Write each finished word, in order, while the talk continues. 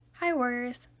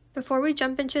Warriors. Before we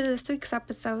jump into this week's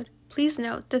episode, please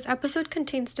note this episode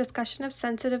contains discussion of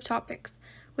sensitive topics,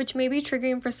 which may be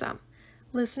triggering for some.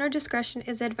 Listener discretion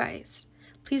is advised.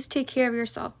 Please take care of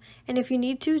yourself, and if you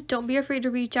need to, don't be afraid to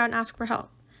reach out and ask for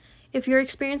help. If you're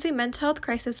experiencing a mental health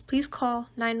crisis, please call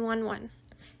 911.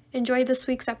 Enjoy this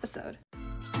week's episode.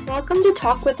 Welcome to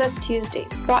Talk With Us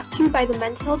Tuesdays, brought to you by the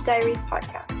Mental Health Diaries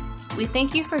podcast. We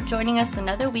thank you for joining us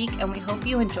another week, and we hope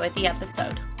you enjoyed the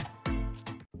episode.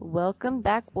 Welcome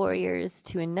back, Warriors,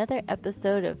 to another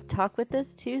episode of Talk With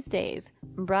Us Tuesdays,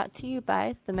 brought to you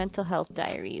by the Mental Health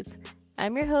Diaries.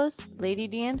 I'm your host, Lady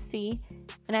DMC,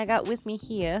 and I got with me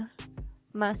here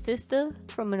my sister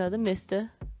from another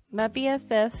mister, my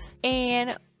BFF,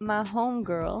 and my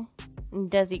homegirl,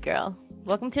 DesiGirl.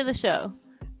 Welcome to the show.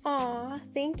 Aw,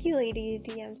 thank you, Lady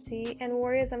DMC, and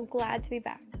Warriors, I'm glad to be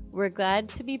back. We're glad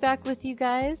to be back with you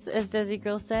guys, as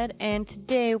DesiGirl said, and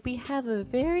today we have a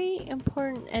very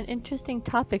important and interesting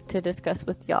topic to discuss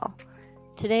with y'all.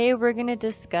 Today we're going to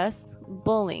discuss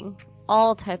bullying,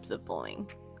 all types of bullying.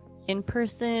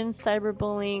 In-person,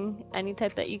 cyberbullying, any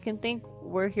type that you can think,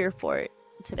 we're here for it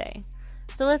today.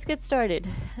 So let's get started.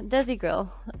 DesiGirl,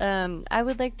 I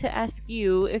would like to ask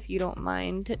you, if you don't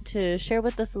mind, to share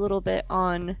with us a little bit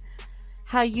on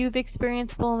how you've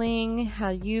experienced bullying, how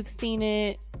you've seen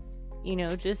it, you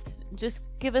know, just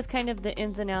give us kind of the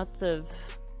ins and outs of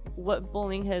what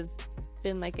bullying has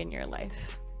been like in your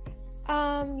life.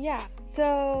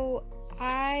 So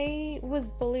I was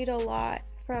bullied a lot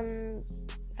from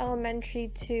elementary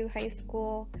to high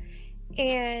school,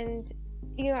 and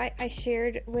you know, I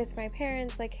shared with my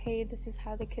parents, like, hey, this is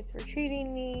how the kids were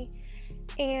treating me,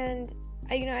 and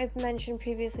I've mentioned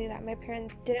previously that my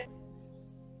parents didn't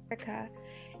America,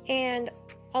 and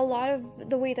a lot of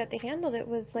the way that they handled it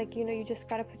was like, you just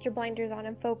gotta put your blinders on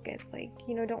and focus, like,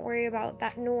 don't worry about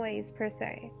that noise per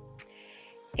se.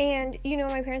 And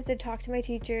my parents did talk to my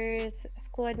teachers,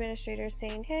 school administrators,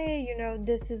 saying, hey,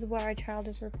 this is what our child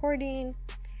is reporting,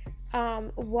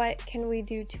 what can we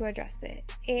do to address it?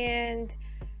 And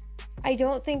I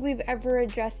don't think we've ever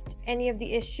addressed any of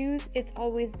the issues. It's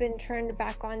always been turned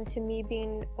back on to me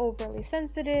being overly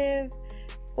sensitive,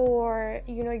 or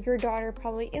your daughter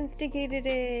probably instigated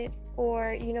it,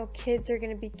 or kids are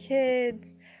gonna be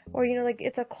kids, or like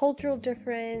it's a cultural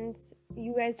difference,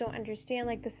 you guys don't understand,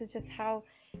 like this is just how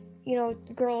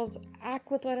girls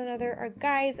act with one another, or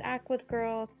guys act with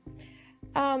girls.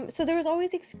 So there was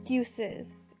always excuses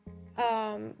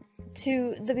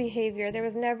to the behavior. There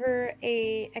was never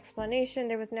a explanation.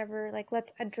 There was never like,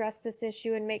 let's address this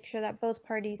issue and make sure that both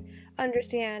parties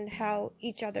understand how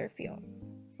each other feels.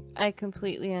 I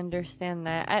completely understand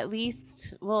that. At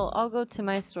least, well, I'll go to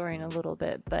my story in a little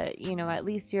bit, but at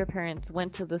least your parents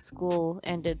went to the school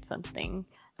and did something.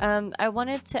 I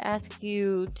wanted to ask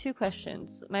you two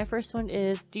questions. My first one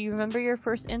is, do you remember your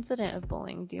first incident of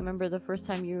bullying? Do you remember the first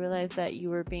time you realized that you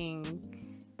were being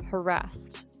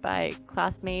harassed by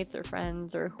classmates or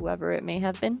friends or whoever it may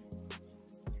have been?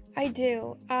 I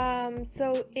do.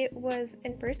 So it was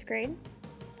in first grade,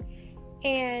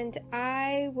 and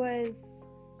I was,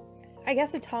 I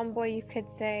guess, a tomboy, you could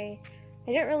say.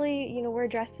 I didn't really, wear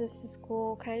dresses to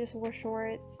school, kind of just wore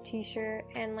shorts, t-shirt,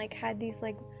 and like had these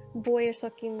like boyish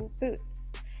looking boots.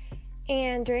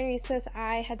 And during recess,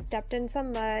 I had stepped in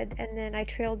some mud, and then I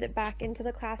trailed it back into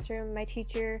the classroom. My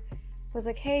teacher was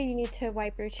like, hey, you need to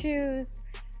wipe your shoes.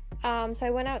 So I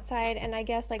went outside, and I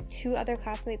guess like two other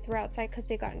classmates were outside because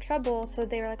they got in trouble. So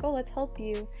they were like, oh, let's help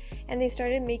you. And they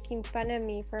started making fun of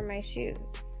me for my shoes.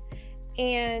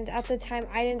 And at the time,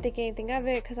 I didn't think anything of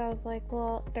it because I was like,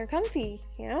 well, they're comfy,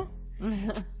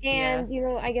 And,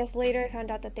 Yeah. I guess later I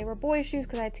found out that they were boy shoes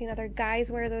because I'd seen other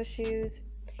guys wear those shoes.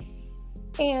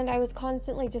 And I was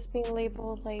constantly just being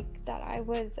labeled like that I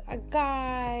was a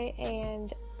guy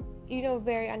and,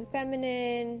 very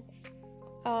unfeminine.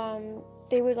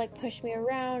 They would like push me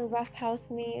around, roughhouse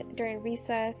me during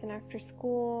recess and after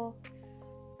school.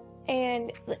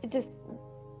 And just,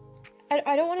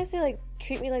 I don't want to say like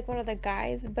treat me like one of the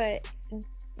guys, but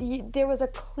there was a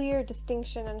clear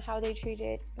distinction on how they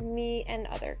treated me and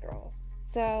other girls.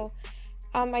 So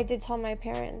I did tell my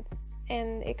parents,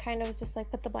 and it kind of was just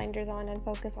like put the blinders on and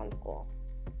focus on school.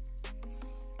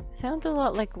 Sounds a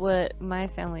lot like what my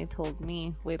family told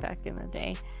me way back in the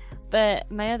day.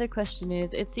 But my other question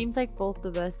is, it seems like both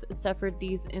of us suffered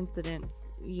these incidents,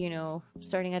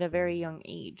 starting at a very young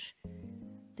age.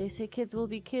 They say kids will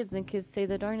be kids, and kids say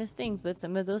the darndest things, but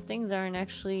some of those things aren't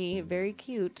actually very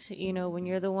cute, when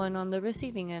you're the one on the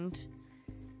receiving end.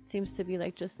 Seems to be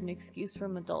like just an excuse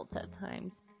from adults at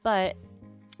times. But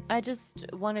I just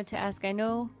wanted to ask, I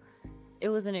know it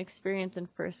was an experience in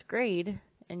first grade,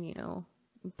 and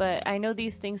but I know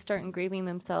these things start engraving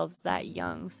themselves that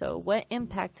young. So what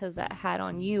impact has that had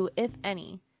on you, if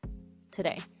any,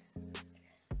 today?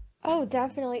 Oh,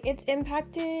 definitely. It's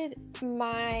impacted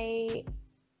my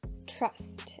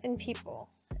trust in people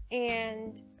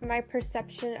and my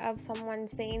perception of someone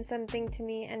saying something to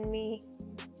me and me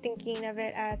thinking of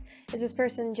it as, is this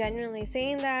person genuinely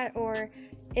saying that, or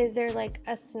is there like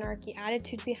a snarky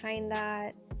attitude behind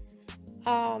that?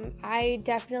 I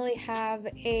definitely have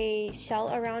a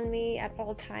shell around me at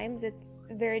all times. It's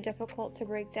very difficult to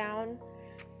break down.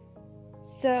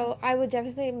 So I would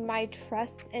definitely say my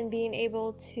trust in being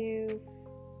able to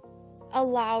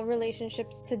allow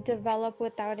relationships to develop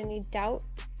without any doubt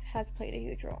has played a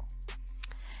huge role.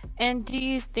 And do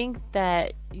you think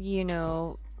that,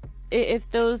 if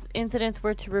those incidents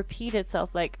were to repeat itself,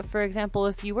 like, for example,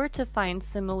 if you were to find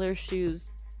similar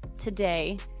shoes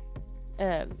today,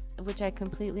 which I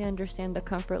completely understand the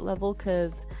comfort level,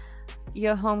 because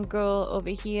your homegirl over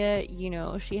here,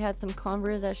 she had some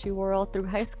Converse that she wore all through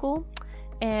high school,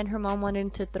 and her mom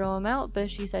wanted to throw them out,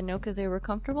 but she said no because they were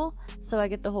comfortable. So I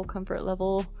get the whole comfort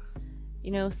level,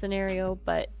 scenario.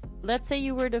 But let's say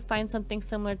you were to find something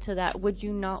similar to that, would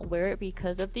you not wear it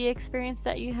because of the experience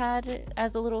that you had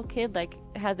as a little kid? Like,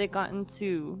 has it gotten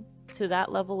to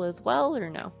that level as well, or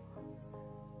no?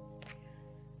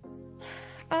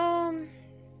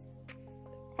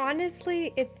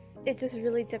 Honestly, it just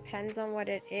really depends on what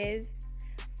it is.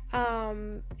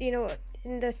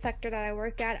 In the sector that I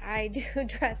work at, I do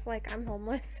dress like I'm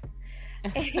homeless.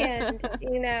 And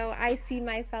I see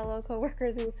my fellow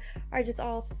coworkers who are just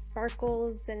all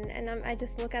sparkles, and I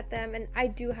just look at them, and I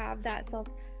do have that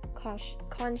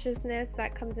self-consciousness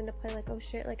that comes into play, like, oh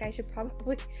shit, like I should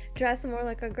probably dress more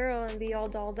like a girl and be all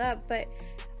dolled up. But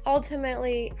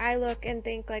ultimately I look and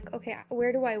think like, okay,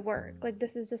 where do I work? Like,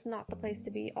 this is just not the place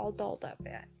to be all dolled up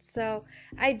at. So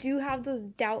I do have those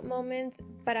doubt moments,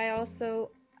 but I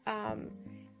also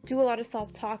do a lot of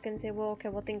self-talk and say, well,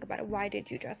 think about it. Why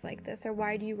did you dress like this? Or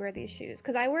why do you wear these shoes?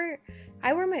 Because I wear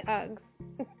my Uggs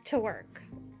to work.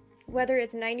 Whether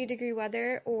it's 90-degree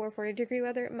weather or 40-degree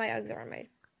weather, my Uggs are on my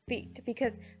feet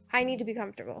because I need to be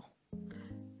comfortable.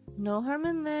 No harm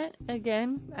in that.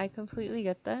 Again, I completely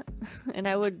get that. And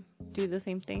I would do the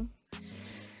same thing.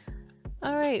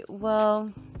 Alright,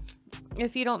 well,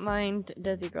 if you don't mind,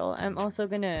 DesiGirl, I'm also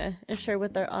going to share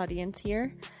with our audience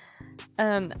here.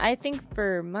 I think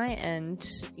for my end,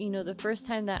 the first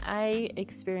time that I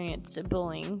experienced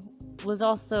bullying was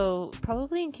also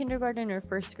probably in kindergarten or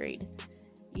first grade.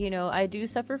 I do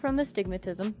suffer from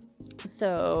astigmatism.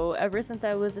 So ever since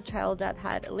I was a child, I've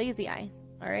had a lazy eye.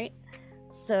 Alright?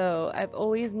 So I've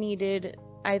always needed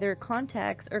either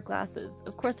contacts or glasses.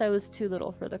 Of course, I was too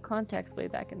little for the contacts way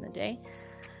back in the day.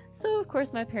 So of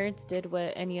course my parents did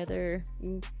what any other,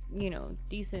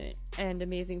 decent and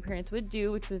amazing parents would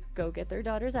do, which was go get their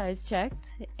daughter's eyes checked.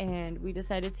 And we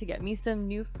decided to get me some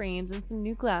new frames and some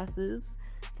new glasses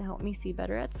to help me see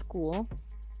better at school.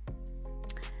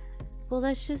 Well,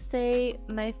 let's just say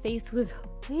my face was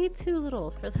way too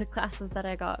little for the glasses that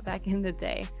I got back in the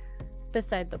day.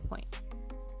 Beside the point.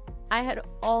 I had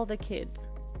all the kids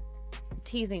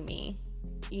teasing me,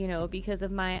 because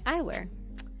of my eyewear.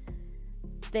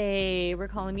 They were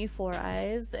calling me Four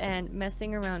Eyes and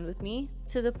messing around with me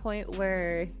to the point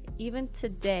where even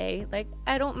today, like,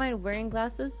 I don't mind wearing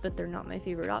glasses, but they're not my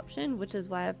favorite option, which is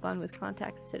why I've gone with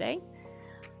contacts today.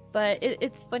 But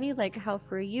it's funny, like, how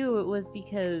for you it was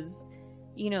because,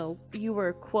 you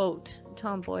were, quote,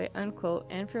 tomboy, unquote,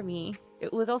 and for me,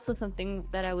 it was also something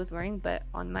that I was wearing, but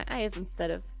on my eyes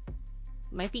instead of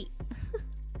my feet.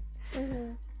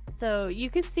 Mm-hmm. So you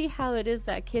could see how it is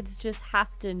that kids just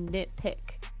have to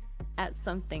nitpick at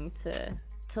something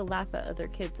to laugh at other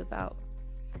kids about.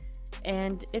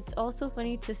 And it's also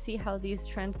funny to see how these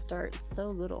trends start so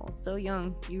little, so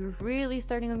young. You're really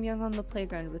starting them young on the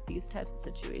playground with these types of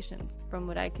situations, from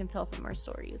what I can tell from our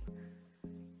stories.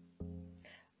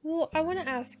 Well, I want to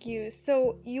ask you,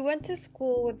 so you went to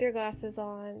school with your glasses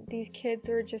on. These kids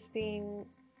were just being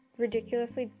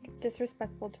ridiculously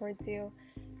disrespectful towards you.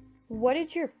 What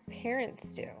did your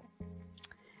parents do?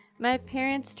 My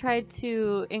parents tried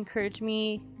to encourage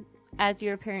me, as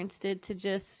your parents did, to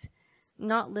just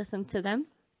not listen to them.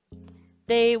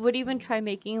 They would even try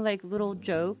making like little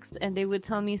jokes, and they would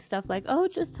tell me stuff like, oh,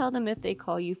 just tell them if they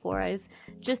call you Four Eyes.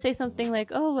 Just say something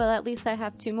like, oh, well, at least I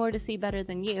have two more to see better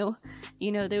than you.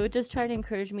 They would just try to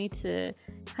encourage me to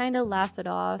kind of laugh it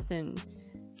off and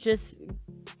just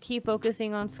keep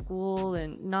focusing on school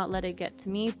and not let it get to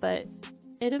me. But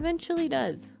it eventually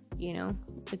does,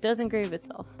 it does engrave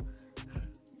itself.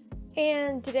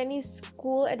 And did any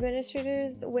school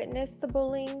administrators witness the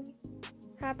bullying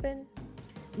happen?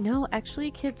 No,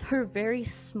 actually, kids are very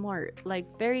smart, like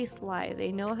very sly.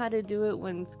 They know how to do it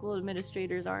when school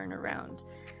administrators aren't around.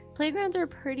 Playgrounds are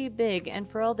pretty big, and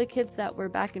for all the kids that were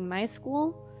back in my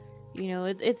school,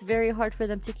 it's very hard for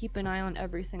them to keep an eye on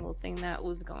every single thing that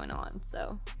was going on.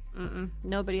 So,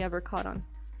 nobody ever caught on.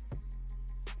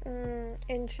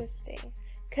 Interesting.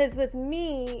 Because with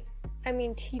me, I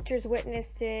mean, teachers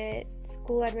witnessed it,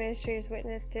 school administrators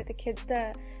witnessed it,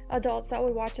 the adults that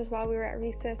would watch us while we were at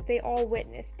recess, they all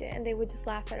witnessed it, and they would just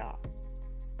laugh it off.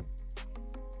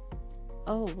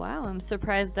 Oh, wow. I'm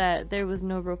surprised that there was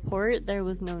no report, there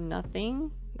was no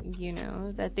nothing,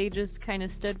 that they just kind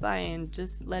of stood by and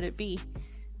just let it be.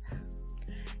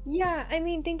 Yeah, I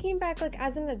mean, thinking back, like,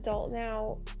 as an adult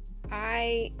now,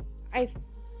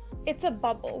 it's a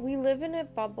bubble. We live in a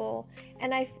bubble,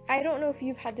 and I don't know if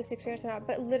you've had this experience or not,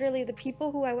 but literally the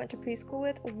people who I went to preschool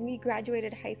with, we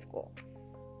graduated high school.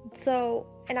 So,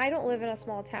 and I don't live in a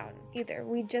small town either.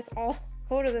 We just all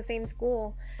go to the same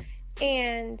school,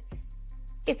 and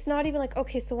it's not even like,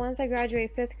 okay, so once I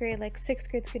graduate 5th grade, like 6th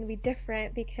grade's gonna be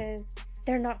different because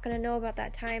they're not gonna know about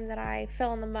that time that I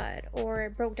fell in the mud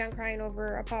or broke down crying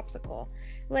over a popsicle.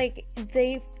 Like,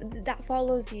 that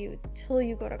follows you till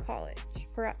you go to college.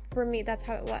 For me, that's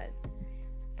how it was.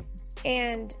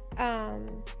 And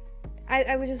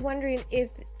I was just wondering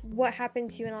if what happened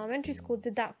to you in elementary school,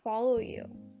 did that follow you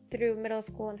through middle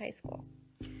school and high school?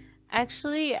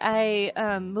 Actually,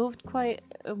 I moved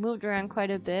around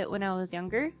quite a bit when I was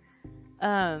younger.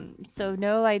 So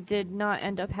no, I did not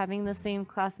end up having the same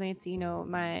classmates,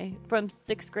 from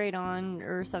 6th grade on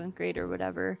or 7th grade or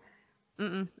whatever.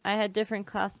 I had different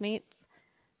classmates.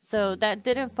 So that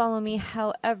didn't follow me.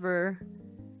 However,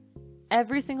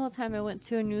 every single time I went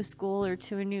to a new school or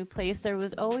to a new place, there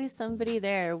was always somebody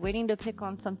there waiting to pick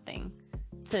on something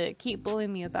to keep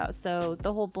bullying me about. So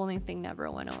the whole bullying thing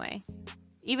never went away.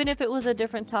 Even if it was a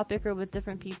different topic or with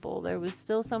different people, there was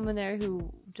still someone there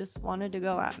who just wanted to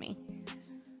go at me.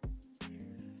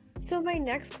 So my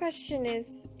next question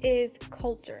is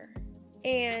culture.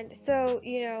 And so,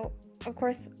 of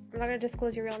course, I'm not going to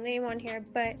disclose your real name on here,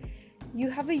 but you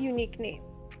have a unique name,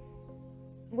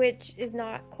 which is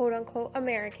not quote unquote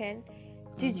American.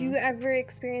 Did you ever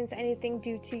experience anything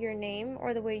due to your name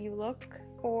or the way you look,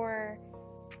 or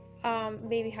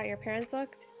maybe how your parents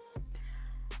looked?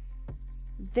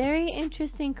 Very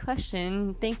interesting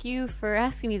question. Thank you for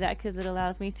asking me that, because it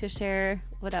allows me to share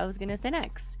what I was going to say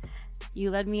next.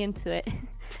 You led me into it.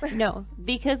 No,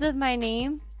 because of my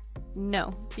name,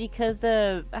 no. Because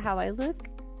of how I look,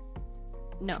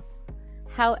 no.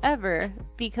 However,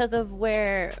 because of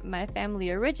where my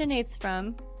family originates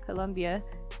from, Colombia,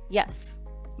 yes.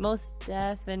 Most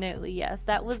definitely, yes.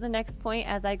 That was the next point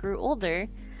as I grew older.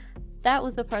 That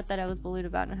was the part that I was bullied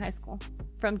about in high school.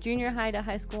 From junior high to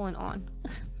high school and on.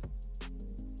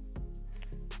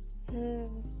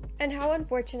 And how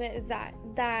unfortunate is that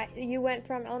you went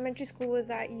from elementary school was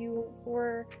that you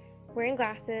were wearing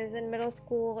glasses, and middle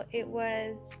school it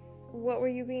was, what were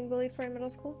you being bullied for in middle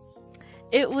school?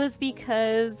 It was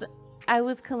because I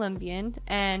was Colombian,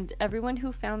 and everyone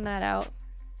who found that out,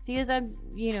 because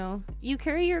you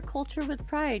carry your culture with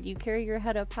pride, you carry your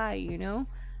head up high,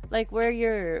 like where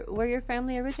your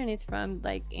family originates from,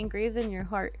 like engraves in your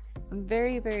heart. I'm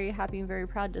very, very happy and very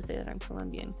proud to say that I'm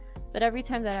Colombian. But every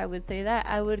time that I would say that,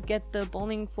 I would get the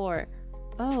bullying for,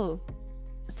 oh,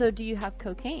 so do you have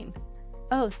cocaine?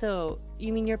 Oh, so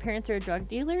you mean your parents are drug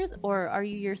dealers, or are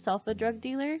you yourself a drug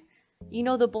dealer?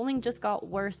 The bullying just got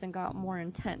worse and got more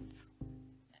intense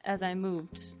as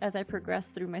I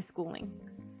progressed through my schooling.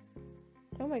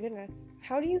 Oh my goodness.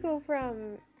 How do you go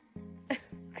from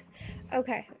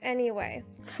Okay, anyway.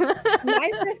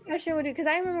 My first question would be, because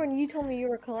I remember when you told me you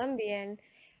were Colombian,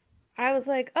 I was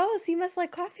like, oh, so you must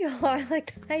like coffee a lot.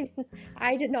 Like,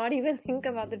 I did not even think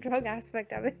about the drug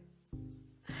aspect of it.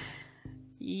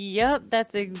 Yep,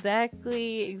 that's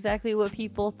exactly what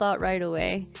people thought right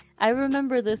away. I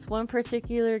remember this one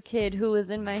particular kid who was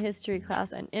in my history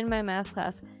class and in my math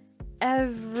class.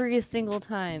 Every single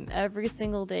time, every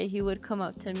single day, he would come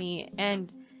up to me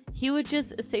and he would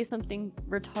just say something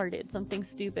retarded, something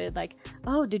stupid, like,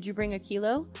 oh, did you bring a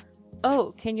kilo?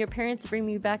 Oh, can your parents bring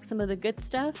me back some of the good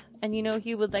stuff? And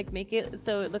he would like make it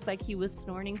so it looked like he was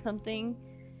snorting something.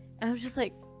 And I was just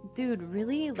like, dude,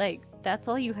 really? Like, that's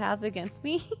all you have against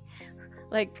me?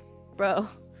 Like, bro,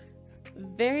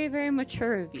 very, very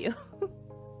mature of you.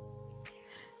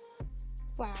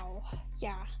 Wow.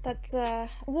 Yeah, that's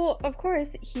well, of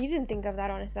course he didn't think of that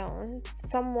on his own.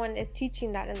 Someone is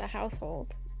teaching that in the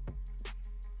household.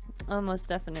 Almost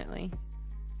definitely.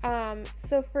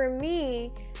 So for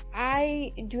me,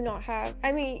 I do not have,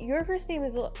 I mean, your first name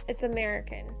it's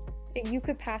American. you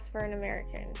could pass for an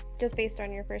American just based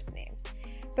on your first name.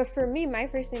 But for me, my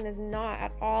first name is not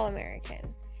at all American.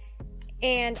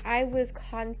 And I was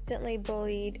constantly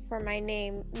bullied for my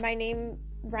name. My name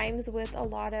rhymes with a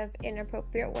lot of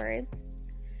inappropriate words.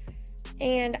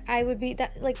 And I would be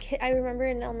that, like, I remember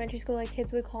in elementary school, like,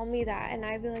 kids would call me that, and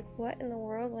I'd be like, what in the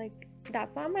world? Like,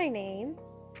 that's not my name.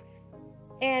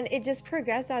 And it just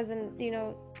progressed as in, you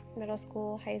know, middle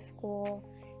school, high school.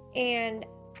 And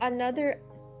another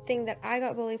thing that I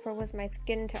got bullied for was my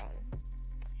skin tone.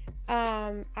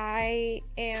 I'm a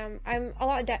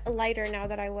lot lighter now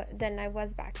than I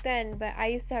was back then, but I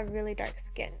used to have really dark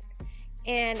skin.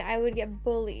 And I would get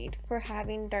bullied for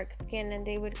having dark skin, and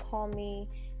they would call me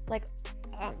like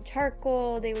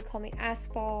charcoal, they would call me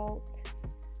asphalt.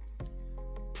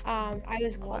 I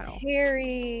was called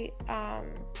hairy.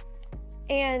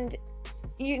 And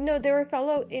you know, there were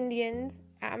fellow Indians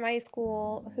at my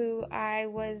school who I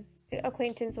was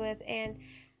acquaintance with, and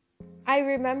I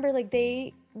remember like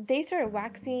they started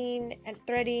waxing and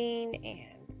threading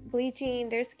and bleaching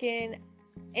their skin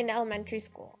in elementary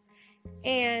school.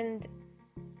 And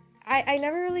I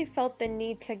never really felt the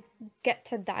need to get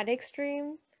to that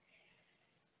extreme.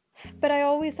 But I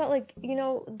always felt like, you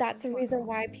know, that's the reason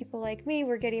why people like me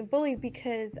were getting bullied,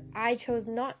 because I chose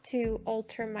not to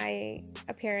alter my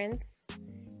appearance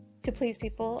to please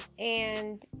people,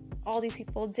 and all these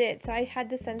people did. So I had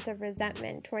this sense of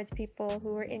resentment towards people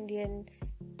who were Indian,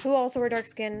 who also were dark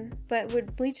skinned, but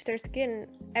would bleach their skin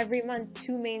every month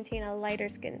to maintain a lighter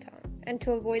skin tone and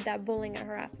to avoid that bullying and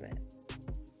harassment.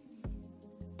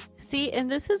 See,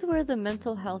 and this is where the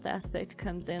mental health aspect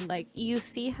comes in. Like, you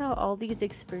see how all these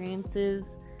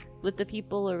experiences with the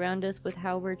people around us, with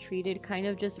how we're treated, kind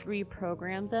of just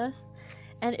reprograms us.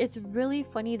 And it's really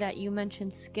funny that you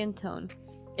mentioned skin tone.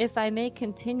 If I may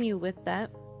continue with that,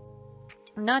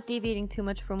 I'm not deviating too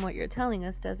much from what you're telling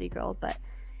us, DesiGirl, but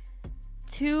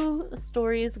 2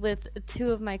 stories with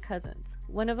 2 of my cousins.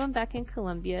 One of them back in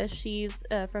Colombia. She's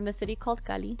from a city called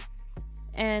Cali.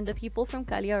 And the people from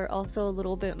Cali are also a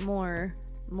little bit more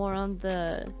on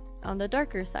the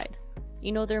darker side.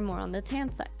 You know, they're more on the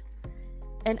tan side.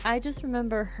 And I just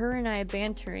remember her and I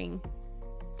bantering,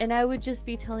 and I would just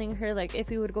be telling her, like, if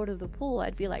we would go to the pool,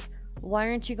 I'd be like, why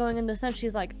aren't you going in the sun?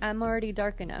 She's like, I'm already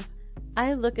dark enough.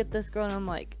 I look at this girl and I'm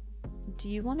like, do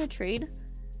you want to trade?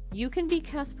 You can be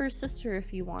Casper's sister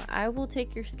if you want. I will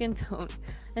take your skin tone.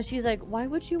 And she's like, why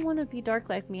would you want to be dark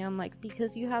like me? I'm like,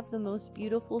 because you have the most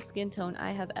beautiful skin tone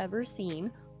I have ever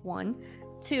seen. 1.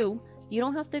 2, you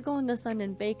don't have to go in the sun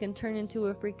and bake and turn into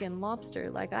a freaking lobster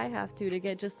like I have to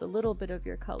get just a little bit of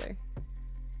your color.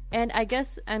 And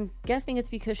I'm guessing it's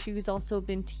because she's also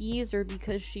been teased, or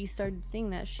because she started seeing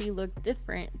that she looked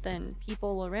different than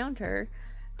people around her.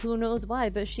 Who knows why,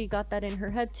 but she got that in her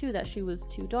head too, that she was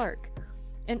too dark.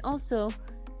 And also,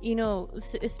 you know,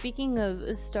 speaking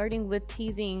of starting with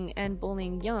teasing and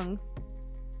bullying young,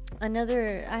 I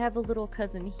have a little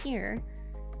cousin here.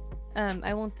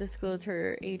 I won't disclose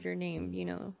her age or name, you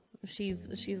know, she's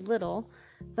little.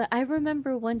 But I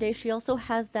remember one day she also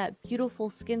has that beautiful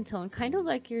skin tone, kind of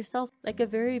like yourself, like a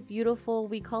very beautiful,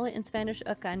 we call it in Spanish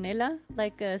a canela,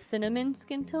 like a cinnamon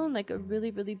skin tone, like a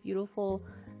really, really beautiful,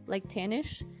 like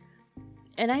tannish.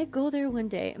 And I go there one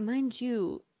day, mind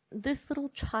you, this little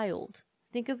child,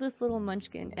 think of this little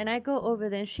munchkin, and I go over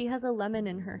there and she has a lemon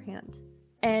in her hand.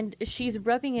 And she's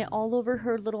rubbing it all over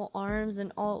her little arms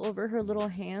and all over her little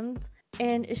hands.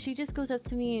 And she just goes up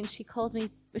to me and she calls me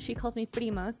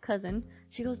prima, cousin.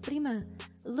 She goes, prima,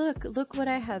 look what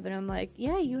I have. And I'm like,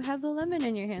 yeah, you have the lemon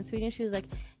in your hand, sweetie. And she was like,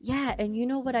 yeah, and you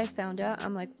know what I found out?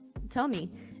 I'm like, tell me.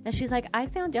 And she's like, I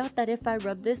found out that if I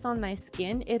rub this on my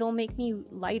skin, it'll make me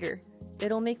lighter.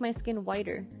 It'll make my skin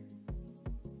whiter.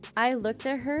 I looked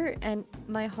at her and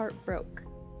my heart broke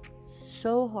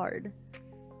so hard.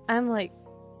 I'm like,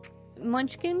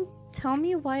 Munchkin, tell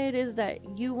me why it is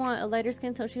that you want a lighter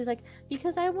skin tone. She's like,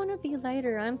 because I want to be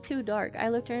lighter. I'm too dark. I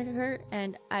looked at her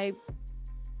and I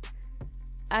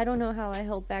don't know how I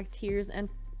held back tears and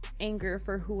anger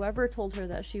for whoever told her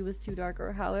that she was too dark,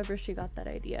 or however she got that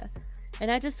idea.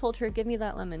 And I just told her, give me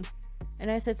that lemon.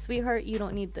 And I said, sweetheart, you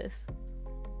don't need this.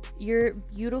 You're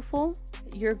beautiful.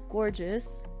 You're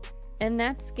gorgeous. And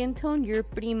that skin tone, your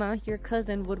prima, your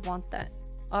cousin, would want that.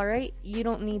 Alright? You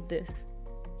don't need this.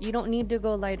 You don't need to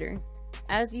go lighter.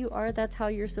 As you are, that's how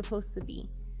you're supposed to be.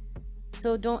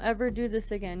 So don't ever do this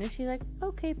again. And she's like,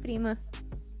 okay, prima.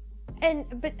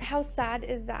 But how sad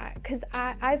is that? Because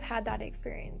I've had that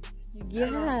experience.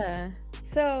 Yeah.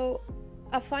 So,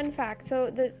 a fun fact. So,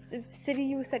 the city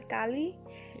you said, Cali?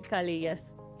 Cali,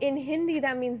 yes. In Hindi,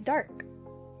 that means dark.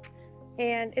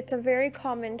 and it's a very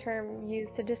common term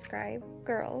used to describe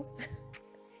girls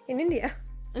in India.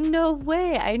 No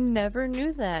way, I never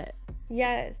knew that.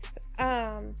 Yes.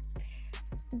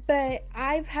 But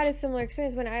I've had a similar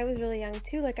experience when I was really young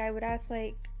too. Like, I would ask,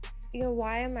 like,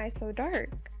 why am I so dark?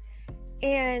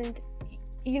 And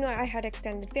I had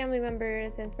extended family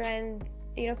members and friends,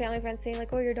 family friends saying,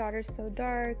 like, oh, your daughter's so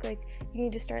dark, like, you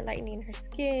need to start lightening her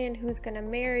skin, who's gonna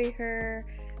marry her?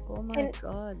 Oh my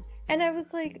God. And I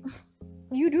was like,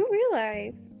 you do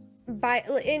realize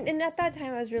and at that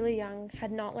time I was really young,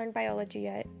 had not learned biology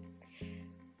yet.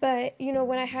 But,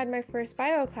 when I had my first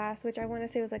bio class, which I want to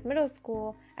say was like middle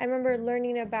school, I remember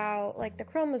learning about like the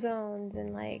chromosomes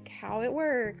and like how it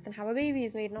works and how a baby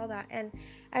is made and all that. And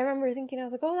I remember thinking, I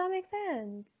was like, oh, that makes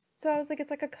sense. So I was like,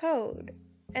 it's like a code.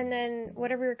 And then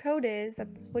whatever your code is,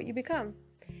 that's what you become.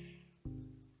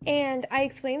 And I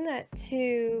explained that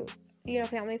to,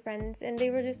 family friends, and they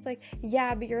were just like,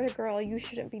 yeah, but you're a girl, you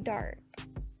shouldn't be dark.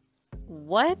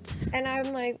 What? And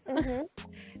I'm like, mm-hmm.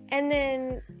 And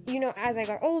then, as I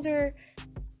got older,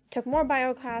 took more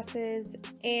bio classes,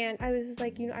 and I was just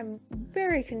like, I'm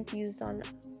very confused on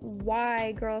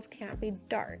why girls can't be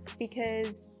dark,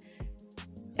 because,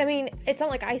 I mean, it's not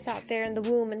like I sat there in the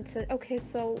womb and said, okay,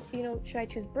 so, should I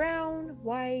choose brown,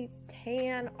 white,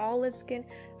 tan, olive skin?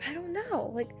 I don't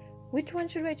know. Like, which one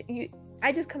should I choose?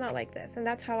 I just come out like this, and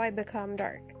that's how I become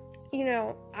dark.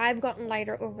 I've gotten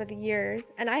lighter over the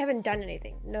years, and I haven't done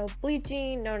anything. No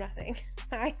bleaching, no nothing.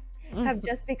 I have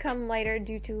just become lighter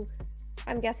due to,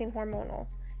 I'm guessing, hormonal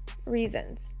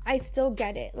reasons. I still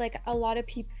get it. Like, a lot of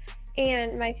people,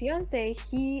 and my fiance,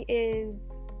 he is,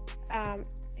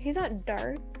 he's not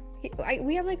dark.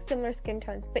 We have like similar skin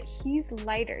tones, but he's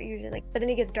lighter usually, like, but then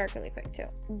he gets dark really quick too.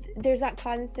 There's that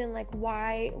constant like,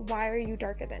 why are you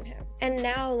darker than him? And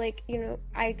now, like,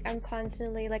 I'm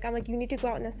constantly like, I'm like, you need to go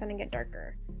out in the sun and get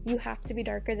darker. You have to be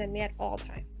darker than me at all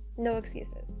times. No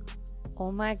excuses.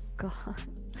 Oh my God.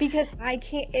 Because I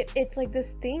can't, it's like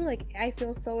this thing, like, I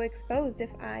feel so exposed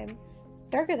if I'm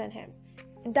darker than him.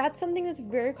 That's something that's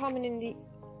very common in the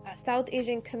South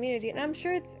Asian community, and I'm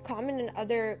sure it's common in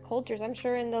other cultures. I'm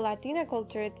sure in the Latina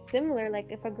culture it's similar. Like,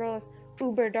 if a girl is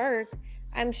uber dark,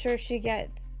 I'm sure she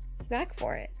gets smacked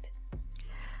for it.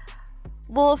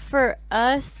 Well, for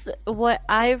us, what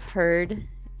I've heard,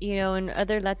 and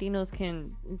other Latinos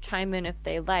can chime in if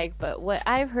they like, but what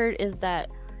I've heard is that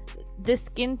the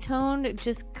skin tone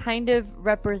just kind of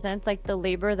represents like the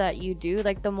labor that you do.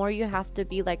 Like, the more you have to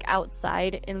be like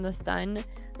outside in the sun,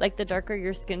 like the darker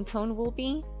your skin tone will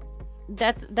be.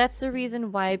 That's the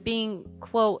reason why being,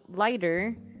 quote,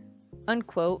 lighter,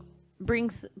 unquote,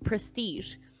 brings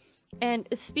prestige. And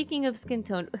speaking of skin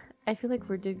tone, I feel like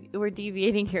we're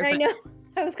deviating here. I know.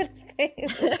 I was gonna say it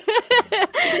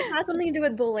has something to do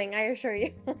with bullying, I assure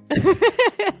you.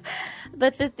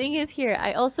 But the thing is, here,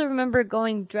 I also remember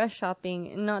going dress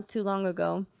shopping not too long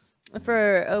ago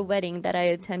for a wedding that I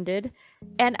attended,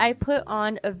 and I put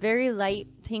on a very light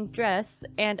pink dress,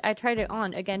 and I tried it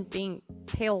on, again, being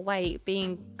pale white,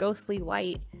 being ghostly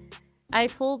white. I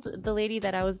told the lady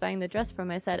that I was buying the dress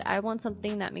from, I said, I want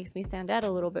something that makes me stand out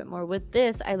a little bit more. With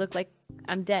this, I look like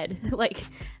I'm dead. Like,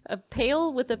 a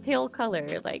pale with a pale color,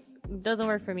 like, doesn't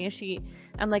work for me. And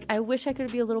I'm like, I wish I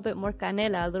could be a little bit more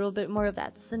canela, a little bit more of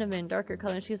that cinnamon, darker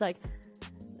color. And she's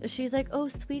like, oh,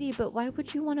 sweetie, but why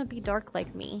would you want to be dark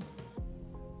like me?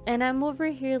 And I'm over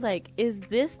here like, is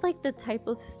this like the type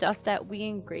of stuff that we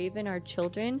engrave in our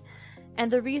children? And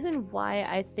the reason why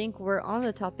I think we're on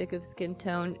the topic of skin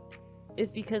tone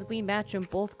is because we match in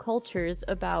both cultures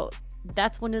about,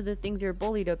 that's one of the things you're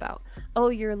bullied about. Oh,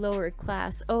 you're lower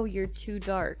class. Oh, you're too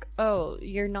dark. Oh,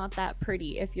 you're not that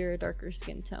pretty if you're a darker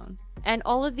skin tone. And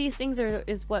all of these things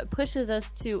is what pushes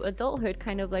us to adulthood,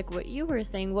 kind of like what you were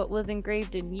saying. What was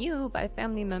engraved in you by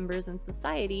family members and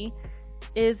society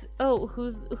is, oh,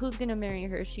 who's gonna marry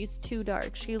her? She's too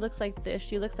dark. She looks like this.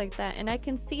 She looks like that. And I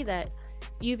can see that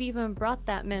you've even brought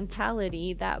that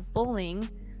mentality, that bullying.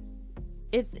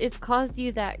 It's caused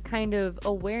you that kind of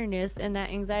awareness and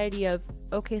that anxiety of,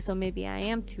 okay, so maybe I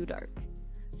am too dark.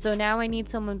 So now I need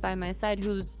someone by my side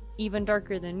who's even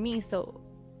darker than me, so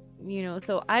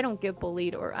so I don't get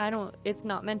bullied, or it's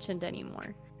not mentioned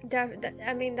anymore.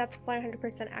 I mean, that's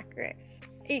 100% accurate.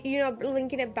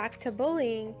 Linking it back to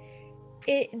bullying,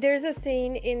 there's a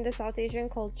saying in the South Asian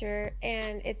culture,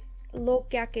 and it's "log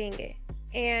kya kahenge,"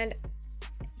 and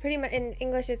pretty much in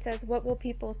English it says, what will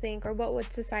people think, or what would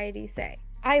society say?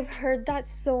 I've heard that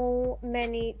so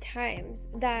many times,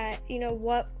 that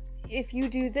what if you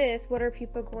do this, what are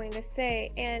people going to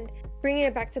say? And bringing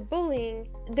it back to bullying,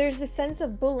 there's a sense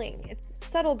of bullying. It's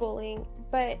subtle bullying,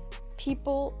 but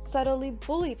people subtly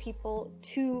bully people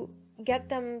to get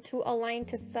them to align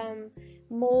to some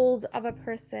mold of a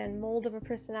person, mold of a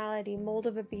personality, mold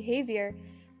of a behavior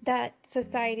that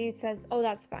society says, oh,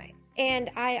 that's fine.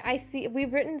 And I see,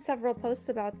 we've written several posts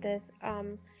about this.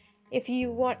 If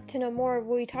you want to know more,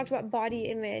 we talked about body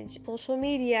image, social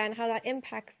media, and how that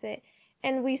impacts it.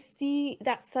 And we see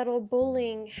that subtle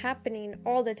bullying happening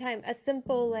all the time. A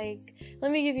simple, like,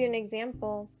 let me give you an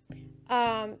example.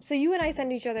 So you and I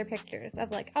send each other pictures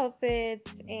of like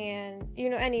outfits and, you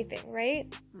know, anything,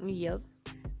 right? Yep.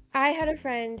 I had a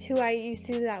friend who I used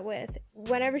to do that with.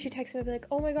 Whenever she texted me, I'd be like,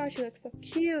 oh my gosh, you look so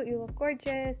cute, you look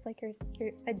gorgeous, like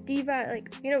you're a diva,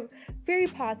 like, you know, very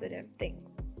positive things.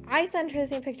 I sent her the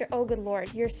same picture, oh good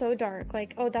lord, you're so dark,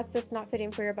 like, oh, that's just not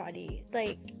fitting for your body.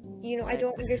 Like, you know, I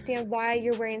don't understand why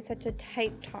you're wearing such a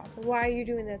tight top. Why are you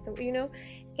doing this? You know?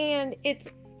 And it's,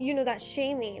 you know, that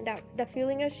shaming, that the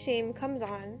feeling of shame comes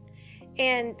on.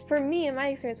 And for me, in my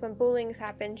experience, when bullying's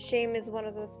happened, shame is one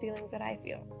of those feelings that I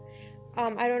feel.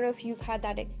 I don't know if you've had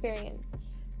that experience,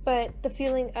 but the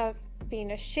feeling of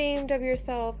being ashamed of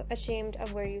yourself, ashamed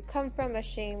of where you come from,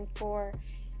 ashamed for,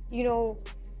 you know,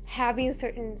 having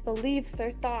certain beliefs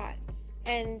or thoughts,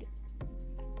 and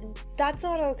that's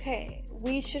not okay.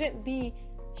 We shouldn't be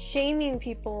shaming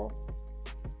people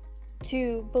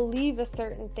to believe a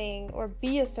certain thing or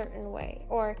be a certain way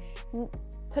or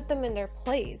put them in their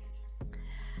place.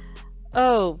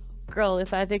 Oh, girl,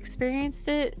 if I've experienced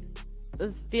it,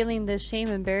 feeling the shame,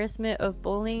 embarrassment of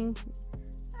bullying,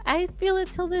 I feel it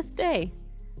till this day.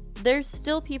 There's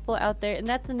still people out there, and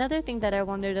that's another thing that I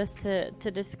wanted us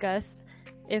to discuss,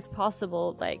 if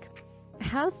possible, like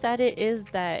how sad it is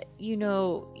that, you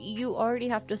know, you already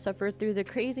have to suffer through the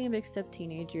crazy mixed up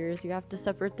teenage years, you have to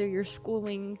suffer through your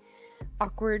schooling,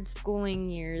 awkward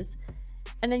schooling years,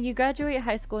 and then you graduate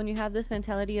high school and you have this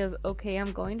mentality of, okay,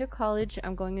 I'm going to college,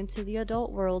 I'm going into the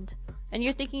adult world, and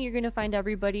you're thinking you're going to find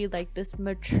everybody like this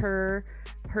mature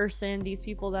person, these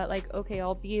people that like, okay,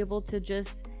 I'll be able to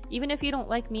just, even if you don't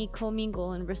like me,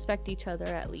 commingle and respect each other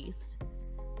at least.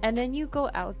 And then you go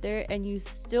out there and you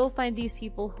still find these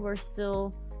people who are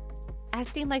still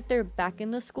acting like they're back in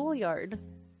the schoolyard,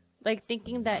 like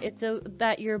thinking that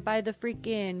that you're by the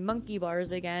freaking monkey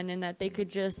bars again, and that they could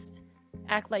just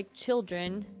act like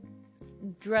children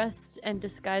dressed and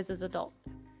disguised as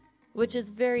adults, which is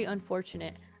very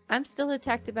unfortunate. I'm still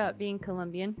attacked about being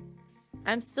Colombian.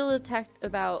 I'm still attacked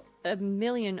about a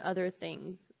million other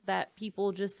things that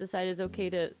people just decide is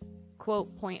okay to,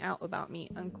 quote, point out about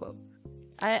me, unquote.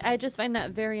 I just find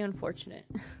that very unfortunate.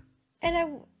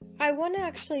 And I want to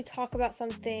actually talk about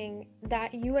something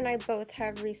that you and I both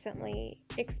have recently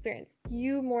experienced.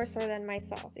 You more so than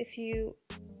myself. If you,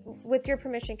 with your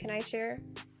permission, can I share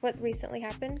what recently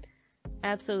happened?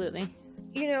 Absolutely.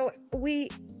 You know, we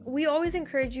always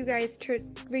encourage you guys to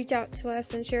reach out to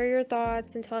us and share your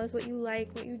thoughts and tell us what you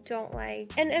like, what you don't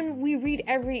like. And we read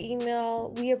every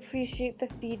email. We appreciate the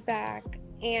feedback.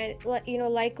 And, you know,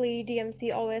 like Lady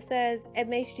DMC always says,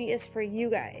 MHD is for you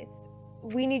guys.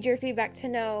 We need your feedback to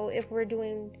know if we're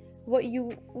doing what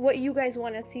you guys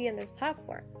want to see in this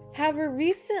platform. However,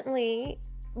 recently,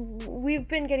 we've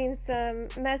been getting some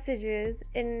messages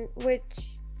in which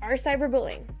are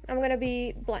cyberbullying. I'm going to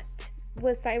be blunt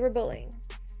with cyberbullying.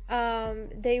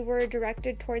 They were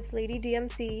directed towards Lady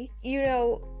DMC. You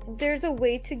know, there's a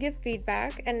way to give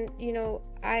feedback, and, you know,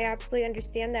 I absolutely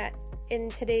understand that in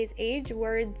today's age,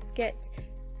 words get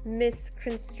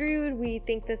misconstrued. We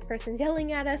think this person's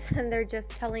yelling at us and they're just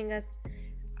telling us,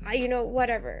 you know,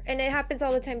 whatever. And it happens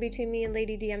all the time between me and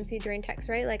Lady DMC during text,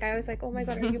 right? Like, I was like, oh my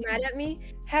god, are you mad at me?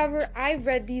 However, I've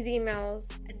read these emails.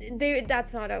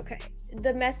 That's not okay.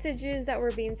 The messages that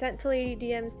were being sent to Lady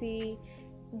DMC,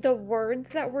 the words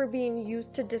that were being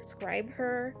used to describe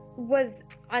her was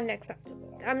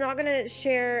unacceptable. I'm not gonna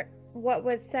share what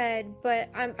was said, but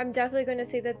I'm definitely going to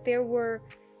say that there were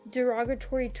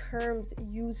derogatory terms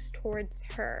used towards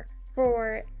her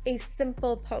for a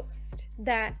simple post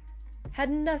that had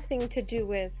nothing to do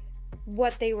with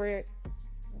what they were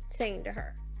saying to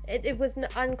her. It was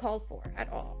uncalled for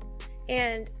at all.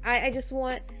 And I just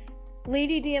want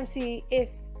Lady DMC,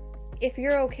 if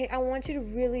you're okay, I want you to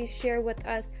really share with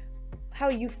us how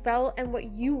you felt and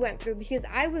what you went through, because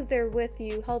I was there with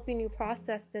you helping you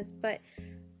process this, but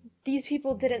these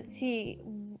people didn't see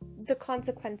the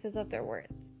consequences of their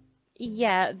words.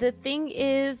 Yeah, the thing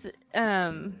is,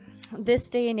 this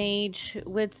day and age,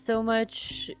 with so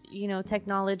much, you know,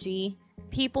 technology,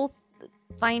 people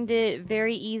find it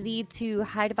very easy to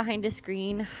hide behind a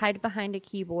screen, hide behind a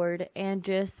keyboard, and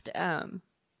just,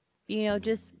 you know,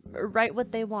 just write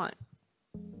what they want.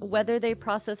 Whether they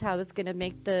process how it's going to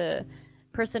make the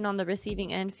person on the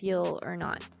receiving end feel or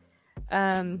not.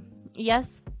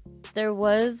 Yes, there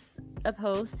was a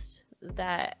post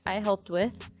that I helped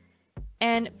with,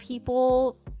 and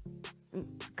people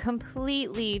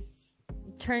completely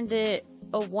turned it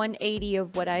a 180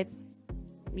 of what I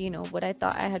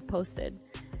thought I had posted.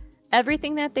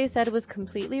 Everything that they said was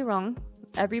completely wrong.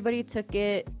 Everybody took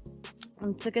it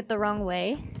the wrong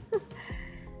way.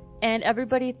 And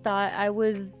everybody thought I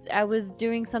was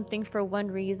doing something for one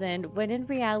reason, when in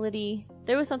reality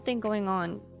there was something going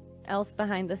on else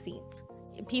behind the scenes.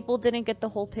 People didn't get the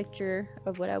whole picture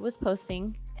of what I was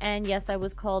posting. And yes, I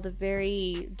was called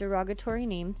very derogatory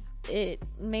names. It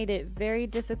made it very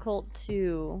difficult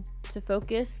to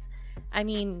focus. I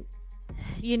mean,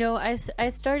 I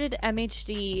started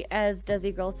MHD, as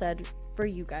DesiGirl said, for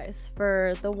you guys,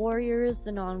 for the warriors,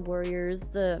 the non-warriors,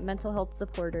 the mental health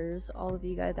supporters, all of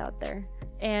you guys out there.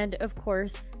 And of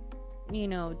course,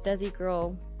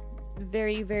 DesiGirl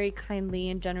very, very kindly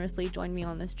and generously joined me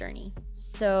on this journey.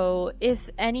 So if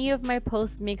any of my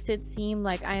posts makes it seem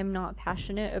like I am not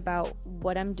passionate about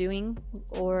what I'm doing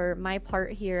or my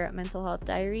part here at Mental Health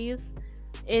Diaries,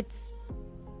 it's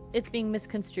being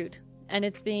misconstrued. And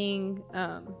it's being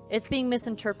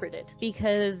misinterpreted,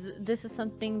 because this is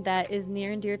something that is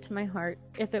near and dear to my heart.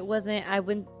 If it wasn't, I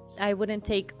wouldn't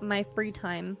take my free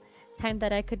time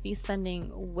that I could be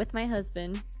spending with my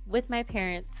husband, with my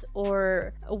parents,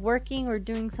 or working or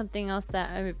doing something else that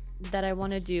I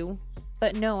want to do.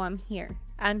 But no, I'm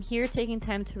here taking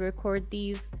time to record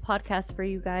these podcasts for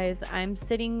you guys. I'm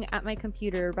sitting at my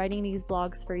computer writing these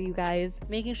blogs for you guys,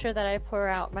 making sure that I pour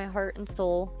out my heart and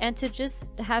soul. And to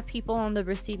just have people on the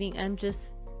receiving end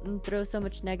just throw so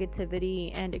much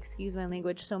negativity and, excuse my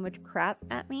language, so much crap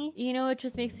at me, it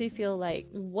just makes me feel like,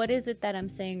 what is it that I'm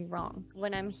saying wrong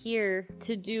when I'm here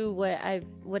to do what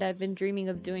I've been dreaming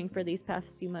of doing for these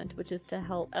past few months, which is to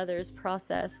help others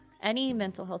process any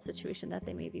mental health situation that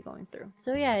they may be going through.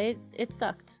 So yeah, it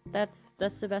sucked. That's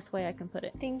the best way I can put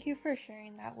it. Thank you for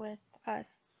sharing that with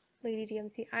us, Lady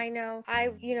DMC. I know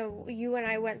you and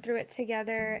I went through it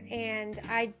together, and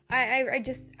I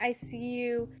see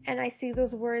you, and I see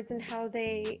those words and how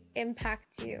they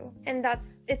impact you, and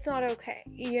it's not okay.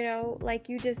 Like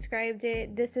you described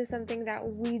it, this is something that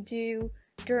we do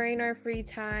during our free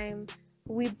time.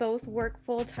 We both work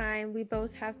full time. We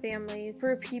both have families.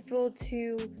 For people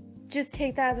to just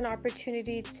take that as an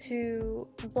opportunity to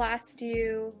blast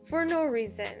you for no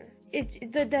reason,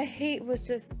 the hate was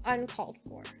just uncalled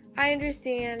for. I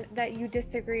understand that you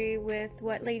disagree with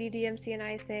what Lady DMC and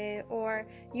I say, or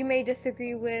you may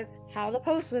disagree with how the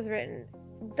post was written.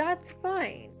 That's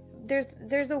fine.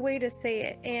 There's a way to say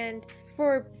it. And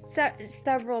for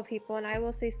several people, and I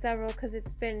will say several because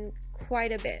it's been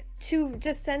quite a bit, to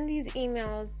just send these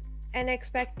emails and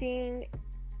expecting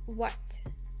what?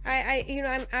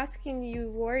 I'm asking you,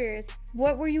 warriors,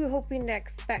 what were you hoping to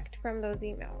expect from those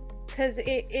emails? Because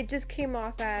it just came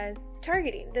off as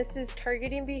targeting. This is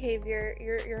targeting behavior.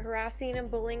 You're harassing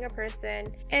and bullying a person,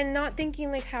 and not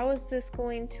thinking like, how is this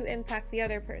going to impact the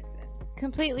other person?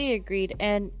 Completely agreed.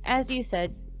 And as you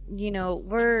said,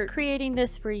 we're creating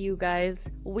this for you guys.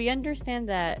 We understand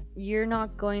that you're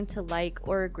not going to like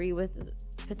or agree with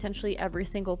potentially every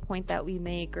single point that we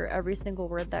make, or every single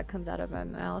word that comes out of my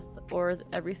mouth, or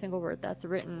every single word that's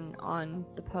written on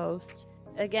the post.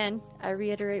 Again, I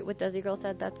reiterate what DesiGirl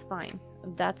said, that's fine.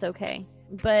 That's okay.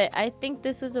 But I think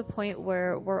this is a point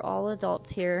where we're all adults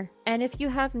here, and if you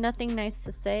have nothing nice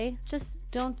to say, just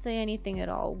don't say anything at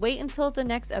all. Wait until the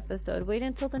next episode. Wait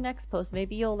until the next post.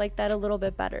 Maybe you'll like that a little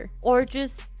bit better. Or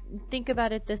just think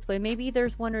about it this way. Maybe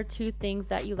there's one or two things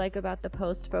that you like about the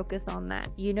post. Focus on that,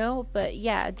 But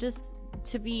yeah, just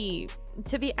to be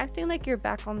acting like you're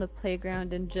back on the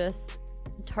playground and just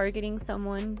targeting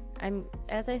someone.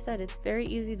 As I said, it's very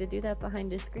easy to do that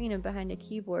behind a screen and behind a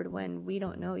keyboard when we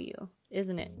don't know you,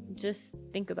 isn't it? Just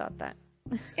think about that.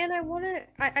 And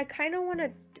I kind of want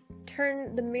to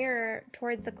turn the mirror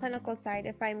towards the clinical side,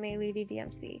 if I may, Lady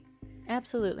DMC.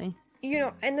 Absolutely.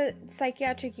 In the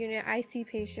psychiatric unit, I see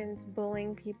patients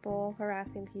bullying people,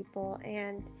 harassing people,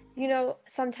 and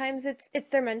sometimes it's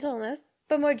their mental illness,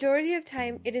 but majority of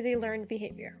time it is a learned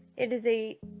behavior. It is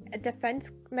a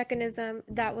defense mechanism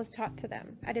that was taught to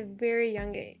them at a very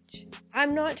young age.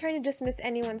 I'm not trying to dismiss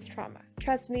anyone's trauma.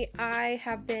 Trust me, I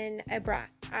have been a brat.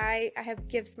 I have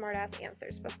give smart ass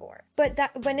answers before. But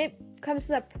that when it comes to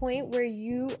that point where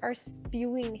you are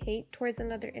spewing hate towards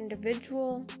another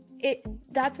individual,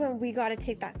 that's when we got to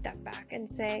take that step back and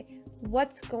say,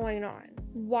 what's going on?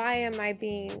 Why am I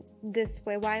being this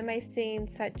way? Why am I saying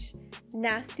such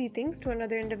nasty things to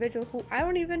another individual who I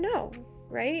don't even know,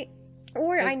 right?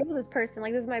 Or I know this person,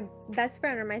 like this is my best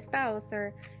friend or my spouse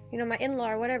or, you know, my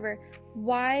in-law or whatever.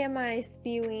 Why am I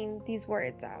spewing these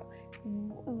words out?